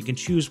options, so you can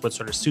choose what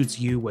sort of suits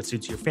you, what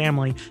suits your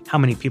family, how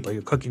many people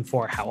you're cooking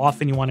for, how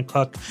often you want to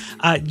cook.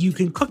 You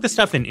can cook the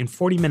stuff in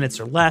 40 minutes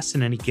or less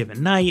in any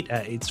given night.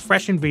 It's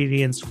fresh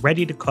ingredients,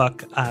 ready to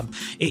cook.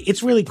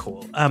 It's really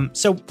cool.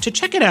 So to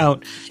check it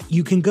out,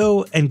 you can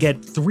go and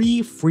get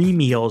 3 free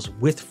meals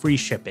with free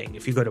shipping.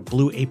 If you go to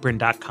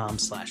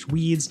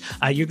blueapron.com/weeds,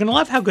 you're going to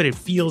love how good it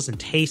feels and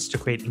tastes to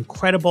create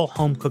incredible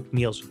home-cooked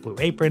meals with Blue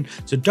Apron.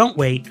 So don't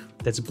wait.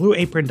 That's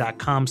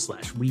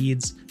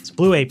blueapron.com/weeds. It's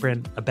Blue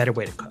Apron, a better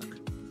way to cook.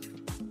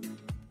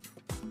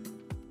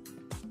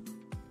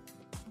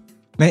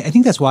 I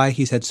think that's why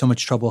he's had so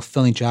much trouble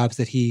filling jobs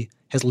that he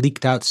has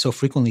leaked out so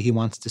frequently he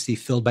wants to see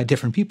filled by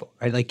different people,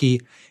 right? Like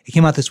he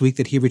came out this week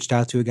that he reached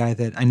out to a guy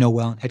that I know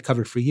well and had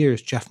covered for years,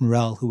 Jeff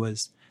Morrell, who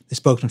was the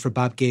spokesman for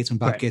Bob Gates when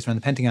Bob Gates ran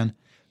the Pentagon,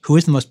 who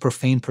is the most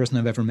profane person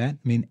I've ever met.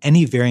 I mean,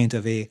 any variant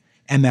of a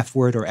MF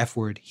word or F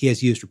word he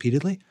has used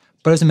repeatedly,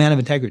 but as a man of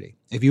integrity.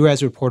 If you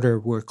as a reporter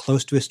were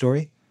close to a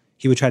story,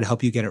 he would try to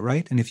help you get it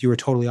right. And if you were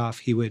totally off,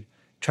 he would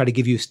try to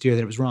give you a steer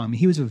that it was wrong. I mean,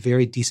 he was a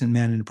very decent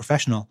man and a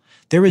professional.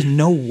 There is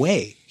no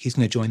way he's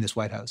going to join this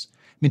White House.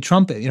 I mean,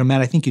 Trump,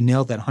 Matt, I think you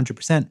nailed that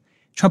 100%.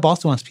 Trump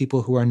also wants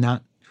people who are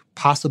not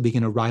possibly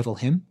going to rival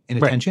him in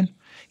attention.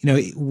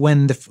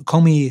 When the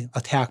Comey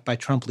attack by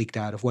Trump leaked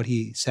out of what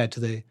he said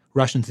to the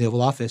Russians in the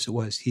Oval Office, it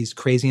was he's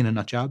crazy and a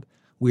nut job,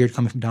 weird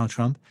coming from Donald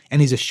Trump,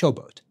 and he's a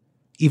showboat.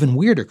 Even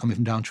weirder coming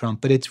from Donald Trump,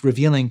 but it's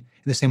revealing in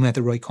the same way that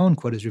the Roy Cohn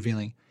quote is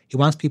revealing. He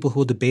wants people who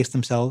will debase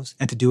themselves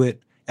and to do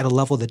it at a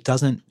level that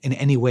doesn't in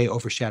any way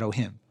overshadow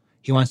him.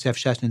 He wants to have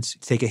Sessions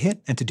take a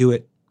hit and to do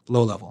it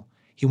low level.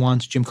 He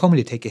wants Jim Comey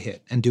to take a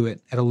hit and do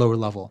it at a lower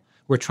level,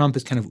 where Trump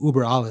is kind of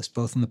uber alles,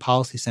 both in the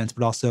policy sense,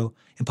 but also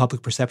in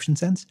public perception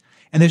sense.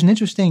 And there's an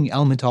interesting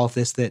element to all of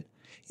this that,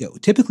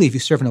 typically if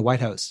you serve in a White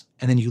House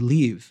and then you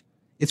leave,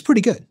 it's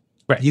pretty good.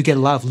 Right. You get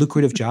a lot of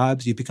lucrative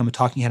jobs. You become a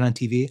talking head on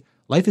TV.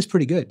 Life is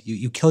pretty good.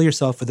 You kill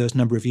yourself for those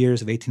number of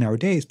years of 18-hour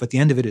days, but the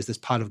end of it is this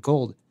pot of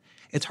gold.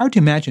 It's hard to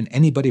imagine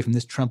anybody from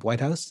this Trump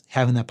White House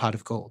having that pot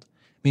of gold.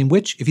 I mean,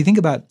 if you think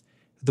about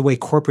the way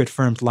corporate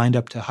firms lined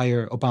up to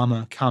hire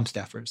Obama comm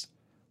staffers,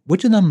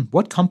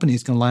 what company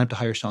is going to line up to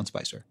hire Sean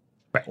Spicer?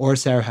 Right. Or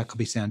Sarah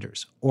Huckabee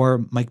Sanders?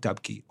 Or Mike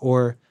Dubke?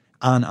 Or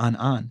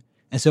on.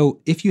 And so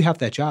if you have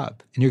that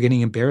job and you're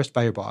getting embarrassed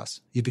by your boss,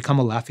 you've become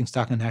a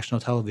laughingstock on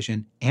national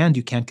television, and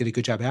you can't get a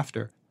good job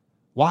after,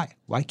 why?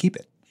 Why keep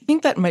it? I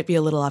think that might be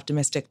a little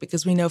optimistic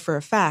because we know for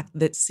a fact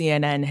that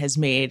CNN has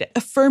made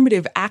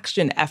affirmative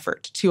action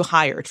effort to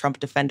hire Trump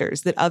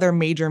defenders, that other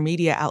major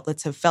media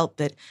outlets have felt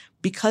that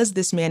because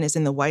this man is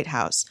in the White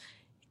House,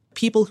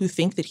 people who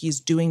think that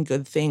he's doing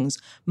good things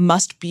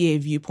must be a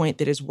viewpoint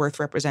that is worth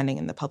representing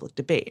in the public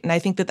debate. And I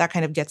think that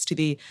kind of gets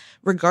to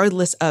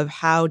regardless of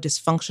how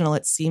dysfunctional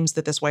it seems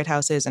that this White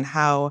House is and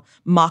how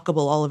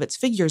mockable all of its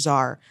figures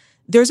are,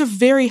 there's a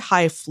very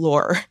high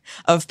floor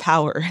of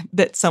power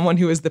that someone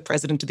who is the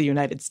president of the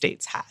United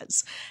States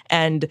has.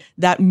 And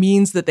that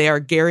means that they are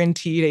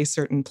guaranteed a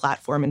certain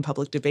platform in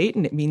public debate,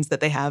 and it means that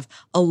they have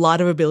a lot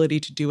of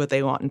ability to do what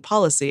they want in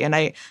policy. And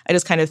I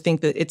just kind of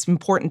think that it's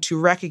important to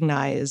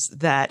recognize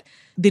that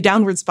the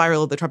downward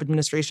spiral of the Trump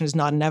administration is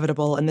not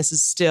inevitable, and this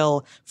is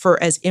still,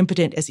 for as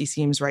impotent as he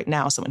seems right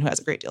now, someone who has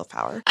a great deal of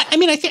power. I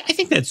mean, I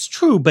think that's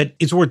true, but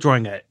it's worth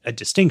drawing a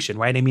distinction,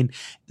 right? I mean,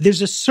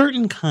 there's a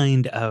certain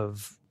kind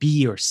of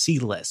B or C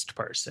list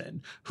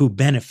person who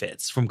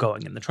benefits from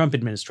going in the Trump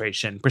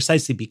administration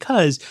precisely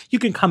because you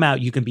can come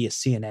out, you can be a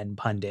CNN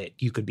pundit,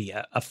 you could be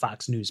a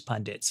Fox News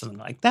pundit, something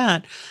like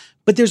that.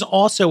 But there's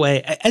also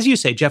as you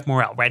say, Jeff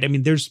Morrell, right? I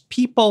mean, there's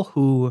people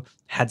who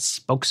had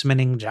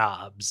spokesmaning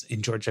jobs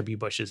in George W.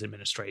 Bush's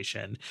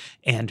administration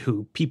and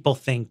who people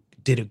think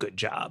did a good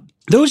job.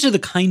 Those are the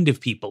kind of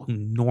people who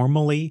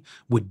normally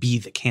would be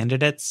the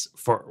candidates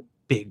for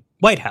big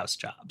White House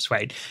jobs,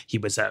 right? He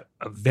was a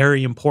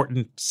very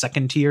important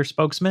second-tier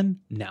spokesman.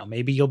 Now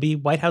maybe you'll be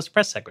White House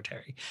press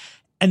secretary.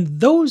 And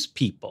those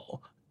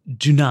people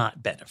do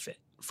not benefit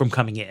from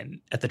coming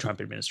in at the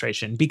Trump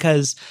administration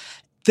because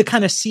the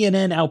kind of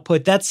CNN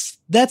output, that's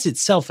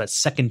itself a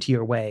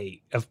second-tier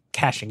way of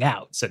cashing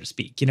out, so to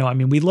speak. I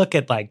mean, we look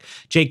at like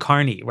Jay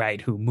Carney, right,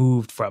 who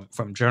moved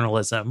from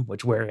journalism,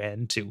 which we're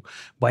in, to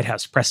White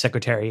House press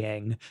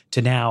secretarying,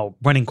 to now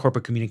running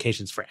corporate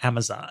communications for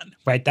Amazon,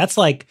 right? That's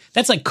like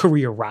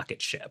career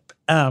rocket ship.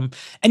 And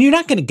you're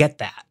not going to get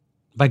that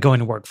by going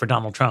to work for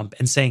Donald Trump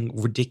and saying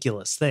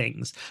ridiculous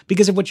things.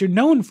 Because if what you're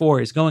known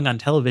for is going on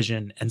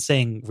television and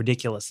saying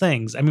ridiculous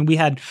things, I mean,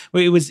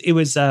 it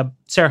was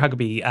Sarah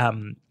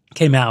Huckabee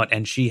came out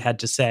and she had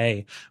to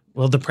say,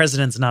 well, the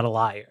president's not a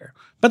liar.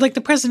 But like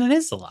the president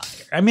is a liar.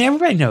 I mean,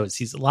 everybody knows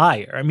he's a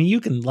liar. I mean, you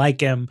can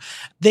like him.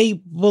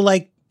 They will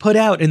put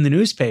out in the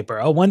newspaper,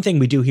 oh, one thing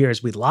we do here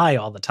is we lie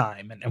all the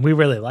time. And we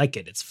really like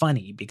it. It's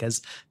funny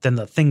because then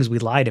the things we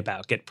lied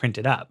about get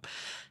printed up.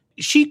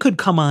 She could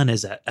come on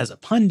as a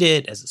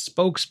pundit, as a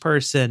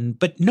spokesperson,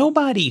 but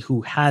nobody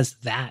who has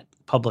that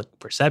public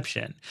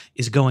perception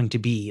is going to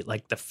be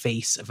like the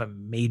face of a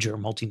major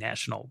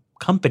multinational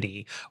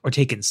company or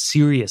taken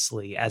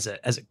seriously as a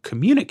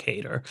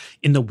communicator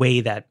in the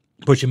way that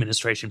Bush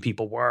administration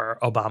people were,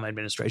 Obama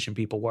administration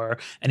people were.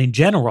 And in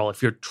general,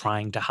 if you're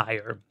trying to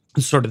hire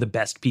sort of the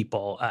best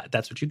people,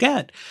 that's what you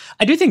get.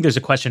 I do think there's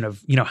a question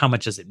of, how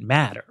much does it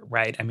matter,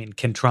 right? I mean,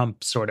 can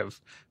Trump sort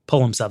of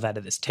pull himself out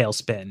of this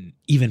tailspin,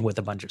 even with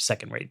a bunch of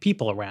second-rate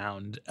people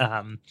around?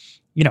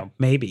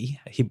 Maybe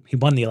he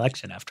won the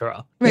election after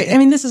all. Right. I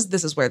mean, this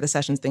is where the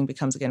Sessions thing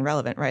becomes again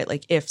relevant, right?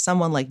 Like if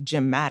someone like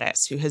Jim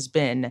Mattis, who has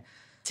been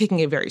taking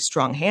a very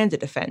strong-handed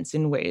defense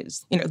in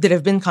ways, that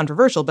have been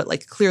controversial, but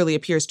clearly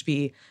appears to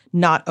be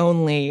not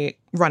only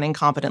running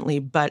competently,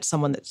 but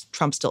someone that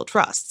Trump still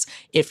trusts.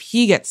 If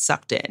he gets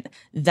sucked in,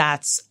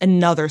 that's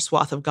another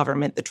swath of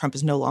government that Trump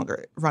is no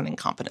longer running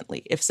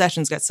competently. If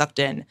Sessions gets sucked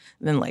in,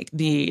 then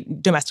the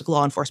domestic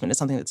law enforcement is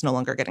something that's no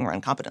longer getting run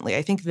competently.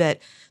 I think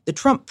that the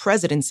Trump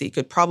presidency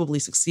could probably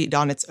succeed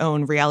on its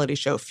own reality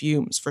show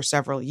fumes for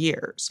several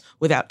years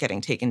without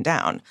getting taken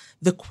down.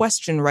 The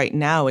question right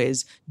now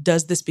is,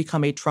 does this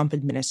become a Trump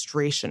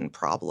administration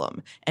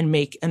problem and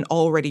make an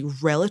already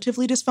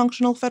relatively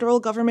dysfunctional federal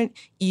government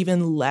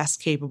even less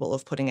capable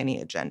of putting any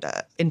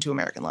agenda into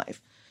American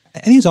life?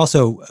 I think it's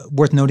also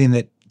worth noting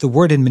that the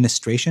word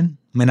administration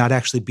may not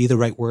actually be the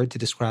right word to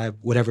describe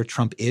whatever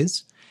Trump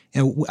is.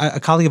 A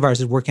colleague of ours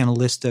is working on a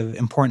list of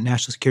important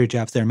national security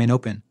jobs that remain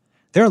open.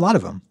 There are a lot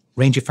of them,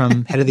 ranging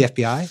from head of the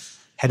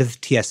FBI, head of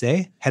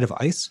TSA, head of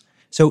ICE.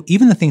 So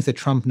even the things that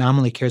Trump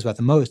nominally cares about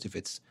the most, if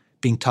it's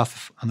being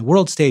tough on the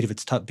world stage, if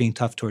it's being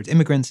tough towards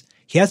immigrants,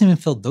 he hasn't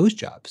even filled those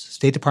jobs.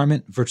 State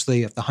Department,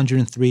 virtually of the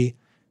 103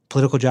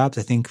 political jobs,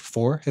 I think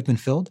 4 have been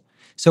filled.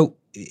 So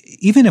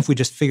even if we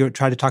just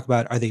try to talk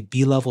about, are they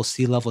B-level,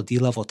 C-level,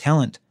 D-level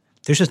talent,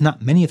 there's just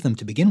not many of them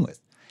to begin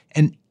with.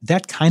 And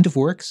that kind of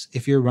works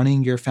if you're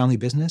running your family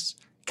business,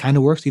 kind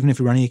of works even if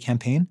you're running a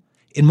campaign.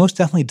 It most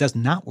definitely does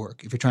not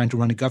work if you're trying to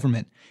run a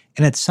government.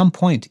 And at some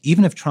point,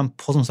 even if Trump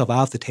pulls himself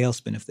out of the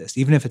tailspin of this,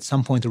 even if at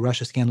some point the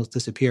Russia scandals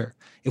disappear,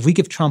 if we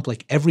give Trump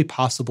every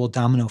possible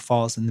domino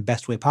falls in the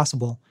best way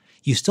possible,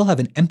 you still have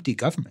an empty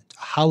government,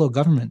 a hollow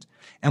government.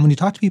 And when you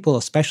talk to people,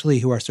 especially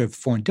who are sort of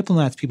foreign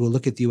diplomats, people who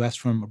look at the U.S.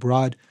 from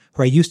abroad,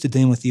 who are used to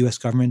dealing with the U.S.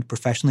 government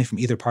professionally from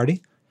either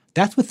party,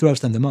 that's what throws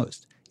them the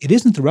most. It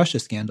isn't the Russia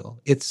scandal.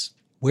 It's,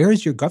 where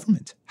is your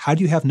government? How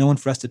do you have no one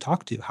for us to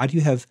talk to? How do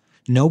you have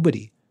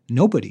nobody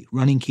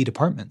running key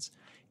departments?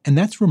 And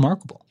that's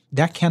remarkable.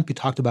 That can't be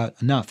talked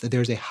about enough, that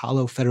there's a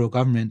hollow federal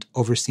government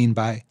overseen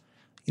by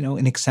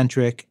an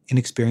eccentric,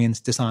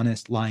 inexperienced,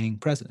 dishonest, lying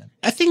president.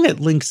 I think that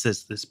links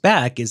this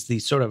back is the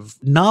sort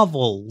of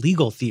novel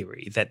legal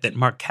theory that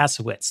Mark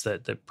Kasowitz,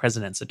 the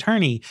president's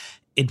attorney,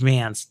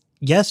 advanced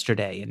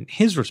yesterday in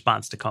his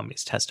response to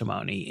Comey's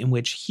testimony, in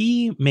which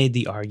he made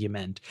the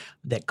argument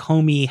that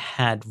Comey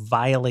had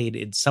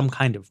violated some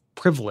kind of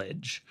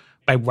privilege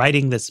by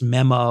writing this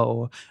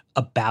memo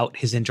about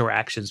his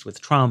interactions with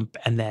Trump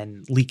and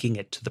then leaking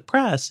it to the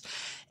press.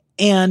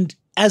 And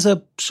as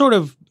a sort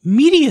of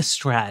media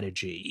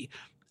strategy,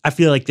 I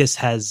feel like this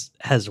has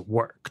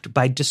worked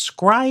by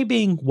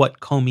describing what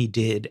Comey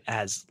did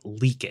as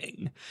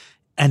leaking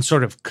and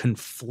sort of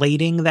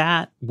conflating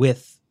that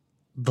with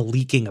the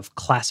leaking of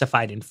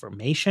classified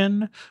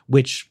information,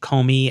 which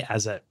Comey,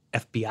 as a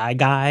FBI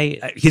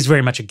guy, he's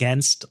very much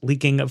against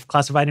leaking of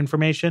classified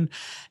information.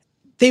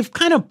 They've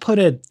kind of put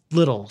a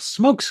little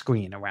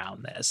smokescreen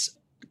around this.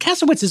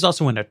 Kasowitz is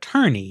also an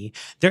attorney.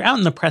 They're out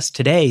in the press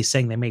today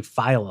saying they may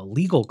file a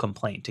legal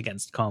complaint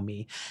against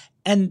Comey.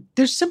 And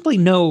there's simply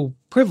no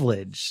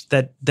privilege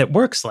that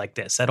works like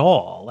this at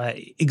all.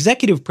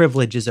 Executive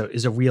privilege is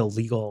a real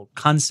legal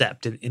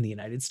concept in the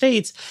United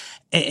States,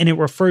 and it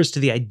refers to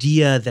the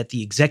idea that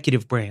the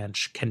executive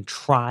branch can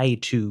try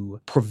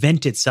to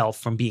prevent itself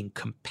from being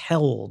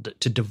compelled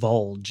to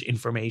divulge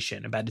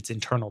information about its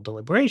internal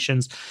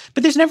deliberations.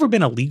 But there's never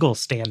been a legal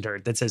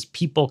standard that says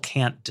people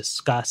can't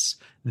discuss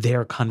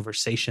their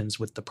conversations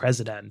with the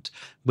president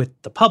with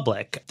the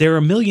public. There are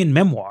a million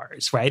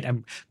memoirs, right?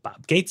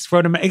 Bob Gates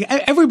wrote them.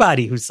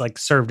 Everybody who's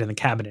served in the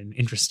cabinet in an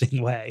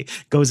interesting way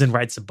goes and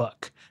writes a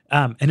book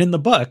And in the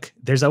book,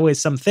 there's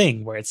always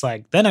something where it's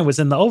like, then I was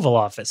in the Oval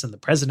Office and the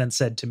president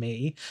said to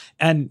me,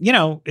 and,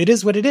 it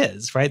is what it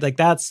is, right? Like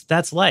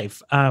that's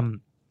life.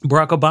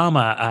 Barack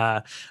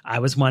Obama, I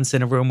was once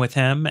in a room with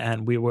him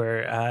and we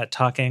were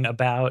talking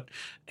about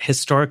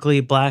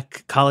historically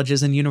Black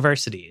colleges and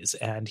universities.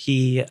 And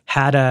he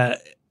had a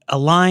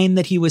line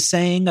that he was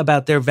saying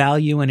about their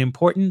value and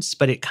importance,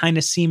 but it kind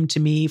of seemed to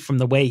me from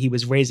the way he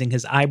was raising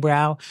his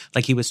eyebrow,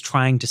 like he was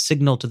trying to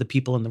signal to the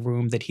people in the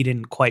room that he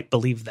didn't quite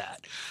believe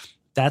that.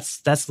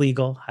 That's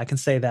legal. I can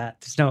say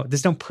that.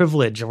 There's no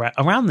privilege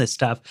around this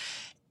stuff.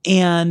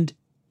 And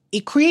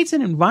it creates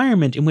an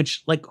environment in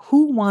which, like,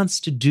 who wants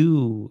to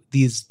do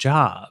these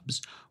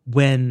jobs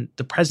when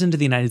the president of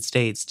the United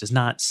States does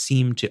not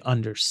seem to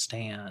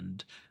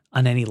understand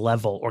on any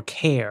level or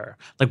care,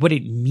 like, what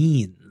it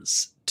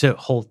means to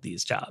hold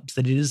these jobs,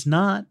 that it is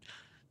not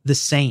the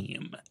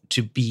same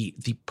to be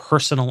the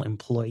personal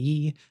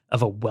employee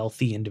of a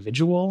wealthy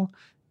individual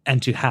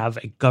and to have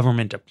a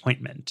government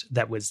appointment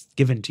that was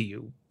given to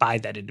you by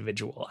that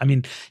individual. I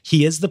mean,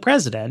 he is the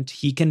president.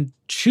 He can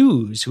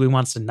choose who he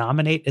wants to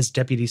nominate as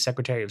Deputy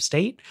Secretary of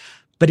State.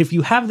 But if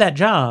you have that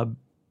job,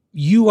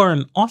 you are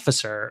an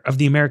officer of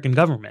the American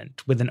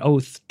government with an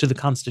oath to the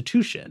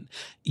Constitution.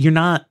 You're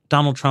not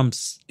Donald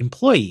Trump's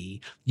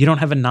employee. You don't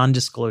have a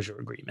non-disclosure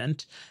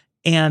agreement.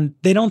 And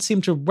they don't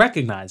seem to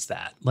recognize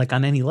that, like,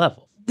 on any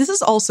level. This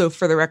is also,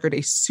 for the record,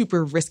 a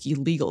super risky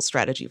legal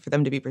strategy for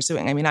them to be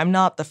pursuing. I mean, I'm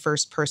not the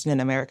first person in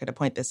America to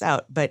point this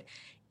out, but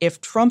if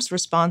Trump's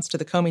response to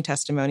the Comey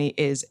testimony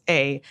is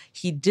A,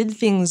 he did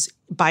things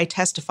by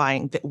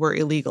testifying that were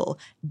illegal,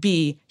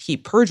 B, he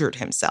perjured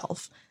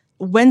himself,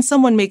 when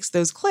someone makes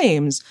those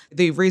claims,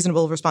 the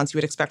reasonable response you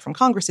would expect from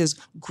Congress is,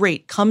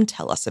 great, come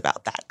tell us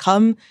about that.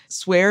 Come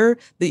swear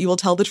that you will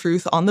tell the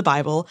truth on the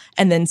Bible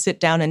and then sit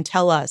down and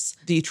tell us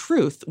the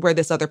truth where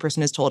this other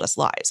person has told us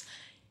lies.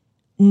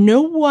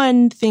 No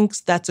one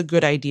thinks that's a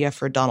good idea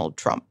for Donald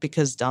Trump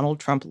because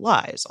Donald Trump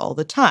lies all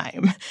the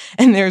time.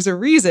 And there's a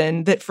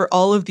reason that for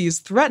all of these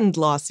threatened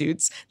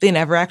lawsuits, they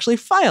never actually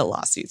file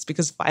lawsuits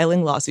because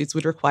filing lawsuits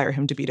would require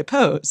him to be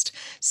deposed.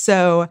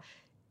 So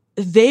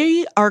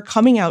they are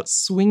coming out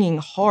swinging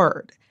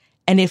hard.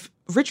 And if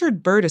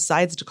Richard Burr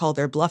decides to call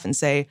their bluff and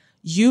say,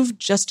 you've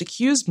just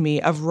accused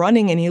me of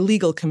running an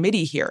illegal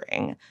committee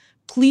hearing,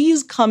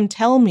 please come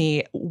tell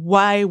me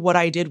why what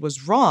I did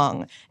was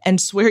wrong and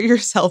swear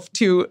yourself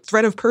to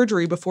threat of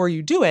perjury before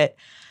you do it.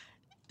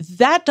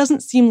 That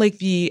doesn't seem like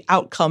the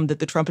outcome that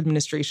the Trump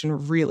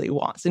administration really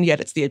wants. And yet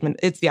it's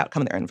the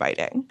outcome they're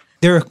inviting.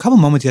 There were a couple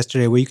moments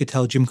yesterday where you could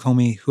tell Jim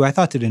Comey, who I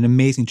thought did an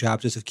amazing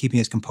job just of keeping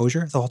his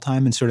composure the whole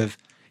time and sort of,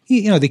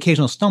 the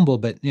occasional stumble.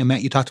 But,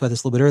 Matt, you talked about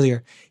this a little bit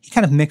earlier. He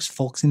kind of mixed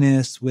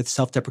folksiness with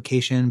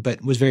self-deprecation,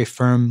 but was very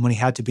firm when he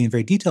had to be and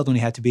very detailed when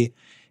he had to be.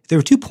 There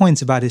were 2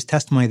 points about his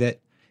testimony that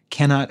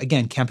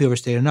can't be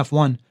overstated enough.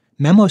 One,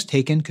 memos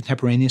taken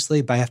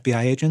contemporaneously by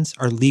FBI agents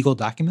are legal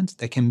documents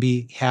that can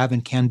be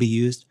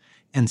used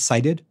and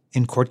cited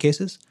in court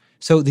cases.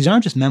 So these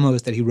aren't just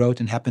memos that he wrote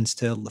and happens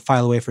to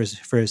file away for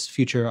his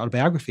future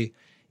autobiography.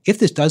 If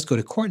this does go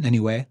to court in any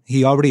way,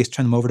 he already has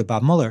turned them over to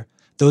Bob Mueller.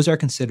 Those are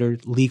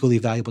considered legally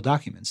valuable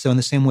documents. So in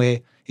the same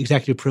way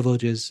executive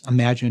privilege is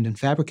imagined and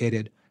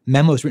fabricated,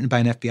 memos written by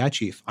an FBI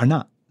chief are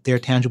not. They're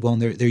tangible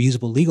and they're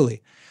usable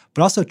legally.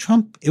 But also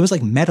Trump, it was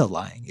like meta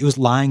lying. It was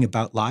lying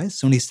about lies.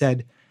 So when he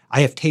said,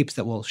 I have tapes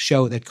that will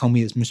show that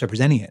Comey is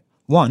misrepresenting it.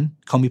 1,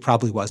 Comey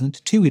probably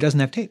wasn't. 2, he doesn't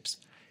have tapes.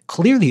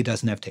 Clearly he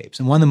doesn't have tapes.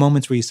 And one of the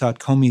moments where you saw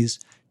Comey's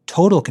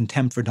total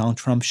contempt for Donald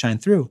Trump shine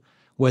through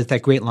was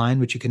that great line,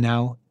 which you can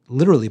now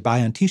literally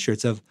buy on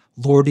T-shirts of,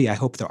 Lordy, I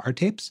hope there are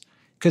tapes.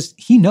 Because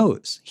he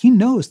knows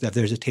that if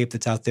there's a tape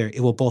that's out there, it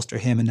will bolster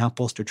him and not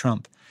bolster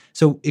Trump.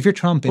 So if you're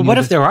Trump— But what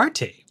if there are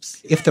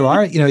tapes? If there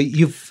are,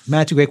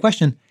 Matt, a great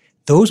question.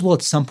 Those will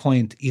at some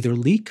point either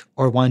leak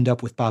or wind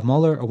up with Bob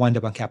Mueller or wind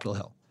up on Capitol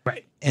Hill.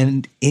 Right.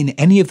 And in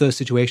any of those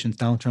situations,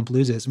 Donald Trump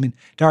loses. I mean,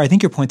 Dara, I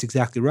think your point's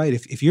exactly right.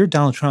 If you're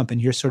Donald Trump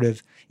and you're sort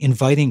of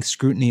inviting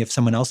scrutiny of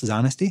someone else's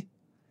honesty,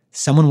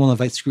 someone will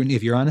invite scrutiny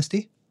of your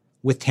honesty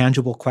with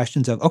tangible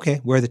questions of,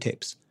 okay, where are the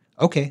tapes?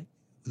 Okay,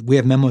 we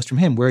have memos from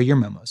him. Where are your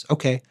memos?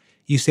 Okay,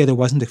 you say there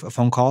wasn't a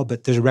phone call,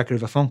 but there's a record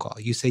of a phone call.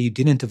 You say you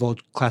didn't divulge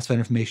classified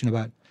information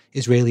about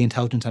Israeli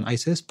intelligence on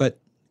ISIS, but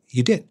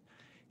you did.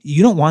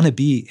 You don't want to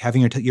be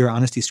having your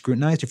honesty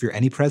scrutinized if you're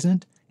any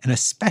president, and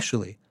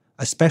especially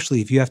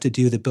if you have to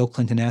do the Bill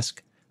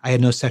Clinton-esque, I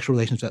had no sexual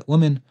relations with that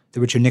woman,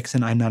 the Richard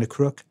Nixon, I'm not a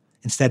crook,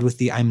 instead with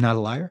the I'm not a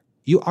liar.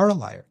 You are a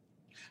liar.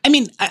 I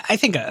mean, I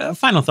think a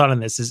final thought on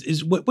this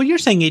is what you're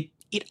saying,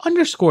 it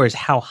underscores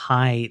how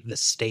high the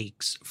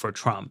stakes for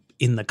Trump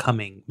in the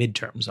coming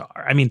midterms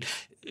are. I mean,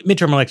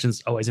 midterm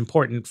elections always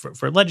important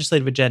for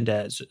legislative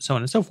agenda, so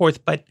on and so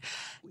forth, but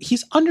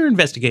he's under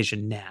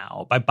investigation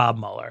now by Bob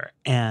Mueller,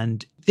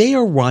 and they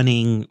are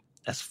running,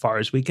 as far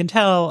as we can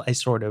tell, a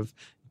sort of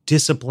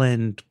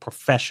disciplined,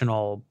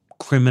 professional,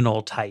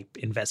 criminal type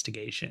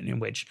investigation in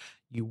which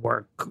you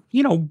work,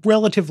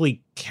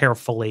 relatively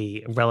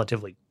carefully,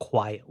 relatively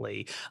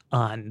quietly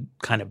on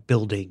kind of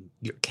building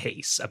your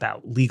case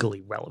about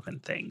legally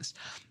relevant things.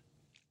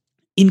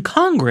 In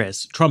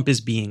Congress, Trump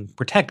is being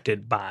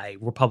protected by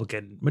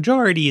Republican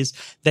majorities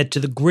that to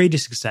the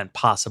greatest extent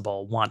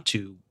possible want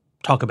to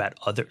talk about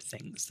other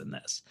things than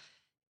this.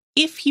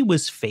 If he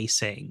was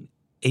facing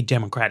a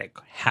Democratic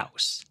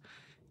House,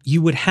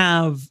 you would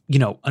have,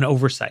 an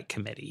oversight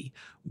committee,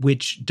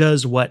 which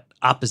does what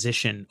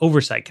opposition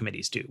oversight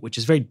committees do, which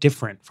is very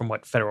different from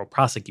what federal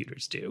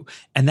prosecutors do.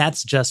 And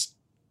that's just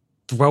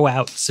throw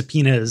out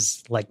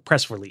subpoenas like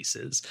press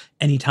releases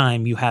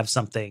anytime you have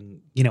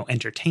something,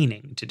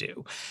 entertaining to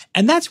do.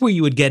 And that's where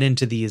you would get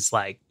into these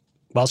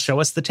show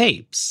us the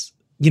tapes,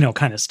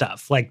 kind of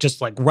stuff,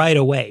 just right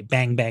away,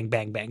 bang, bang,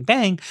 bang, bang,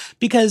 bang,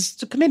 because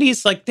the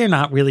committees, they're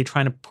not really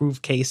trying to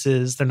prove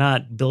cases. They're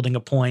not building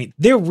a point.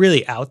 They're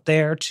really out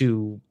there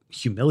to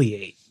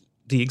humiliate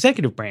the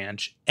executive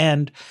branch.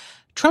 And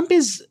Trump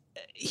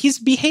he's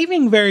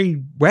behaving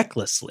very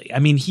recklessly. I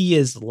mean, he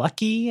is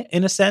lucky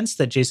in a sense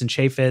that Jason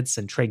Chaffetz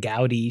and Trey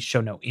Gowdy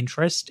show no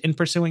interest in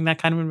pursuing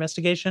that kind of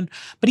investigation,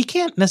 but he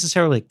can't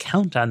necessarily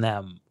count on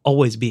them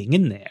always being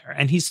in there.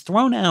 And he's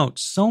thrown out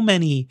so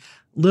many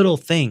little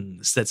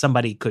things that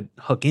somebody could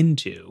hook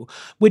into,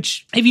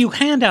 which if you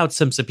hand out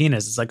some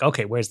subpoenas, it's like,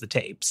 okay, where's the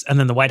tapes? And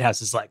then the White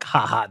House is like,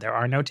 haha, there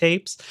are no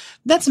tapes.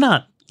 That's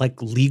not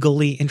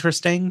legally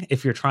interesting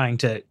if you're trying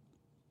to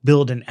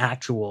build an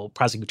actual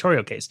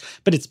prosecutorial case,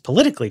 but it's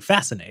politically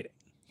fascinating,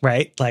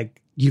 right?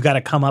 You got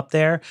to come up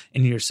there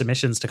in your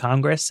submissions to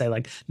Congress, say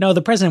no,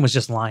 the president was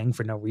just lying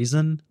for no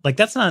reason.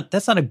 That's not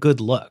a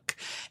good look.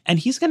 And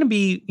he's going to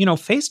be,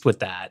 faced with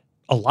that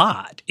a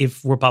lot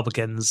if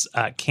Republicans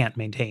can't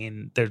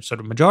maintain their sort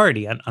of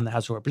majority on the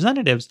House of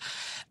Representatives.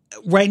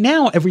 Right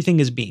now, everything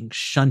is being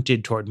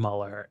shunted toward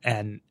Mueller,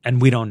 and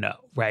we don't know,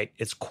 right?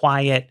 It's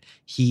quiet.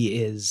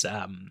 He is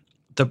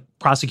the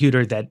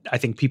prosecutor that I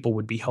think people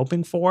would be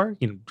hoping for,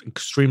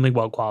 extremely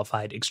well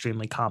qualified,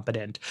 extremely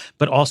competent,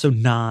 but also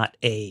not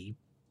a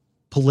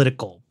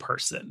political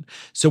person.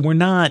 So we're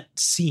not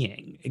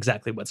seeing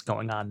exactly what's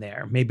going on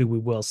there. Maybe we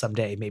will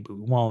someday, maybe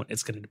we won't.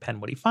 It's going to depend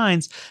what he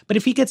finds. But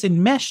if he gets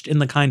enmeshed in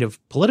the kind of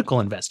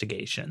political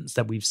investigations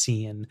that we've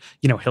seen,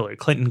 Hillary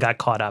Clinton got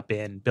caught up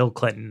in, Bill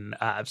Clinton,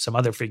 some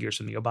other figures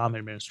from the Obama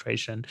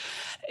administration,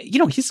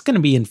 he's going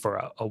to be in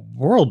for a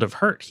world of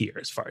hurt here,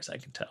 as far as I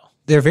can tell.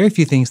 There are very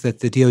few things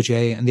that the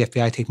DOJ and the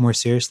FBI take more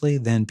seriously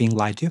than being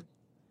lied to. I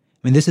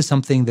mean, this is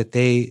something that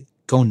they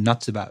go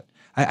nuts about.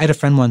 I had a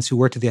friend once who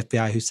worked at the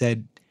FBI who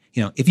said,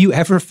 if you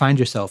ever find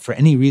yourself for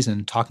any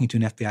reason talking to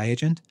an FBI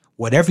agent,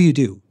 whatever you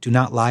do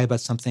not lie about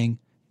something,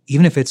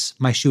 even if it's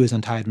my shoe is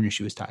untied when your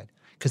shoe is tied,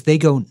 because they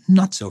go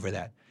nuts over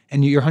that.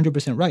 And you're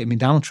 100% right. I mean,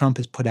 Donald Trump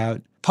has put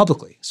out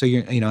publicly. So,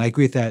 I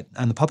agree with that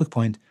on the public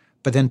point.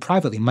 But then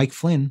privately, Mike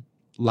Flynn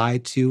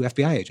lied to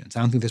FBI agents. I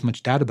don't think there's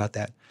much doubt about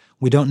that.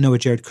 We don't know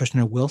what Jared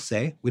Kushner will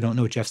say. We don't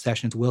know what Jeff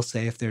Sessions will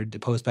say if they're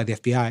deposed by the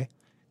FBI.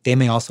 They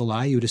may also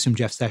lie. You would assume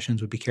Jeff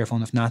Sessions would be careful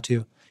enough not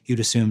to. You'd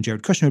assume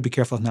Jared Kushner would be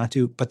careful enough not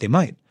to, but they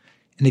might.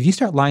 And if you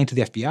start lying to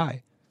the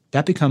FBI,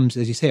 that becomes,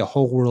 as you say, a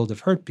whole world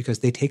of hurt because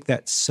they take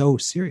that so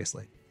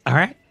seriously. All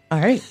right.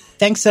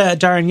 Thanks,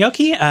 Dara and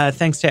Yoki.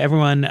 Thanks to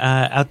everyone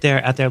out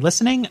there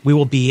listening. We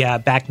will be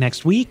back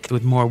next week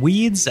with more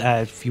Weeds.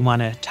 If you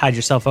want to tide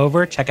yourself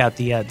over, check out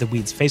the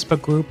Weeds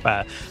Facebook group.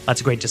 Lots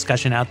of great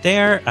discussion out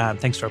there.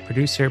 Thanks to our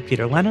producer,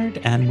 Peter Leonard,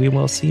 and we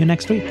will see you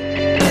next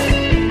week.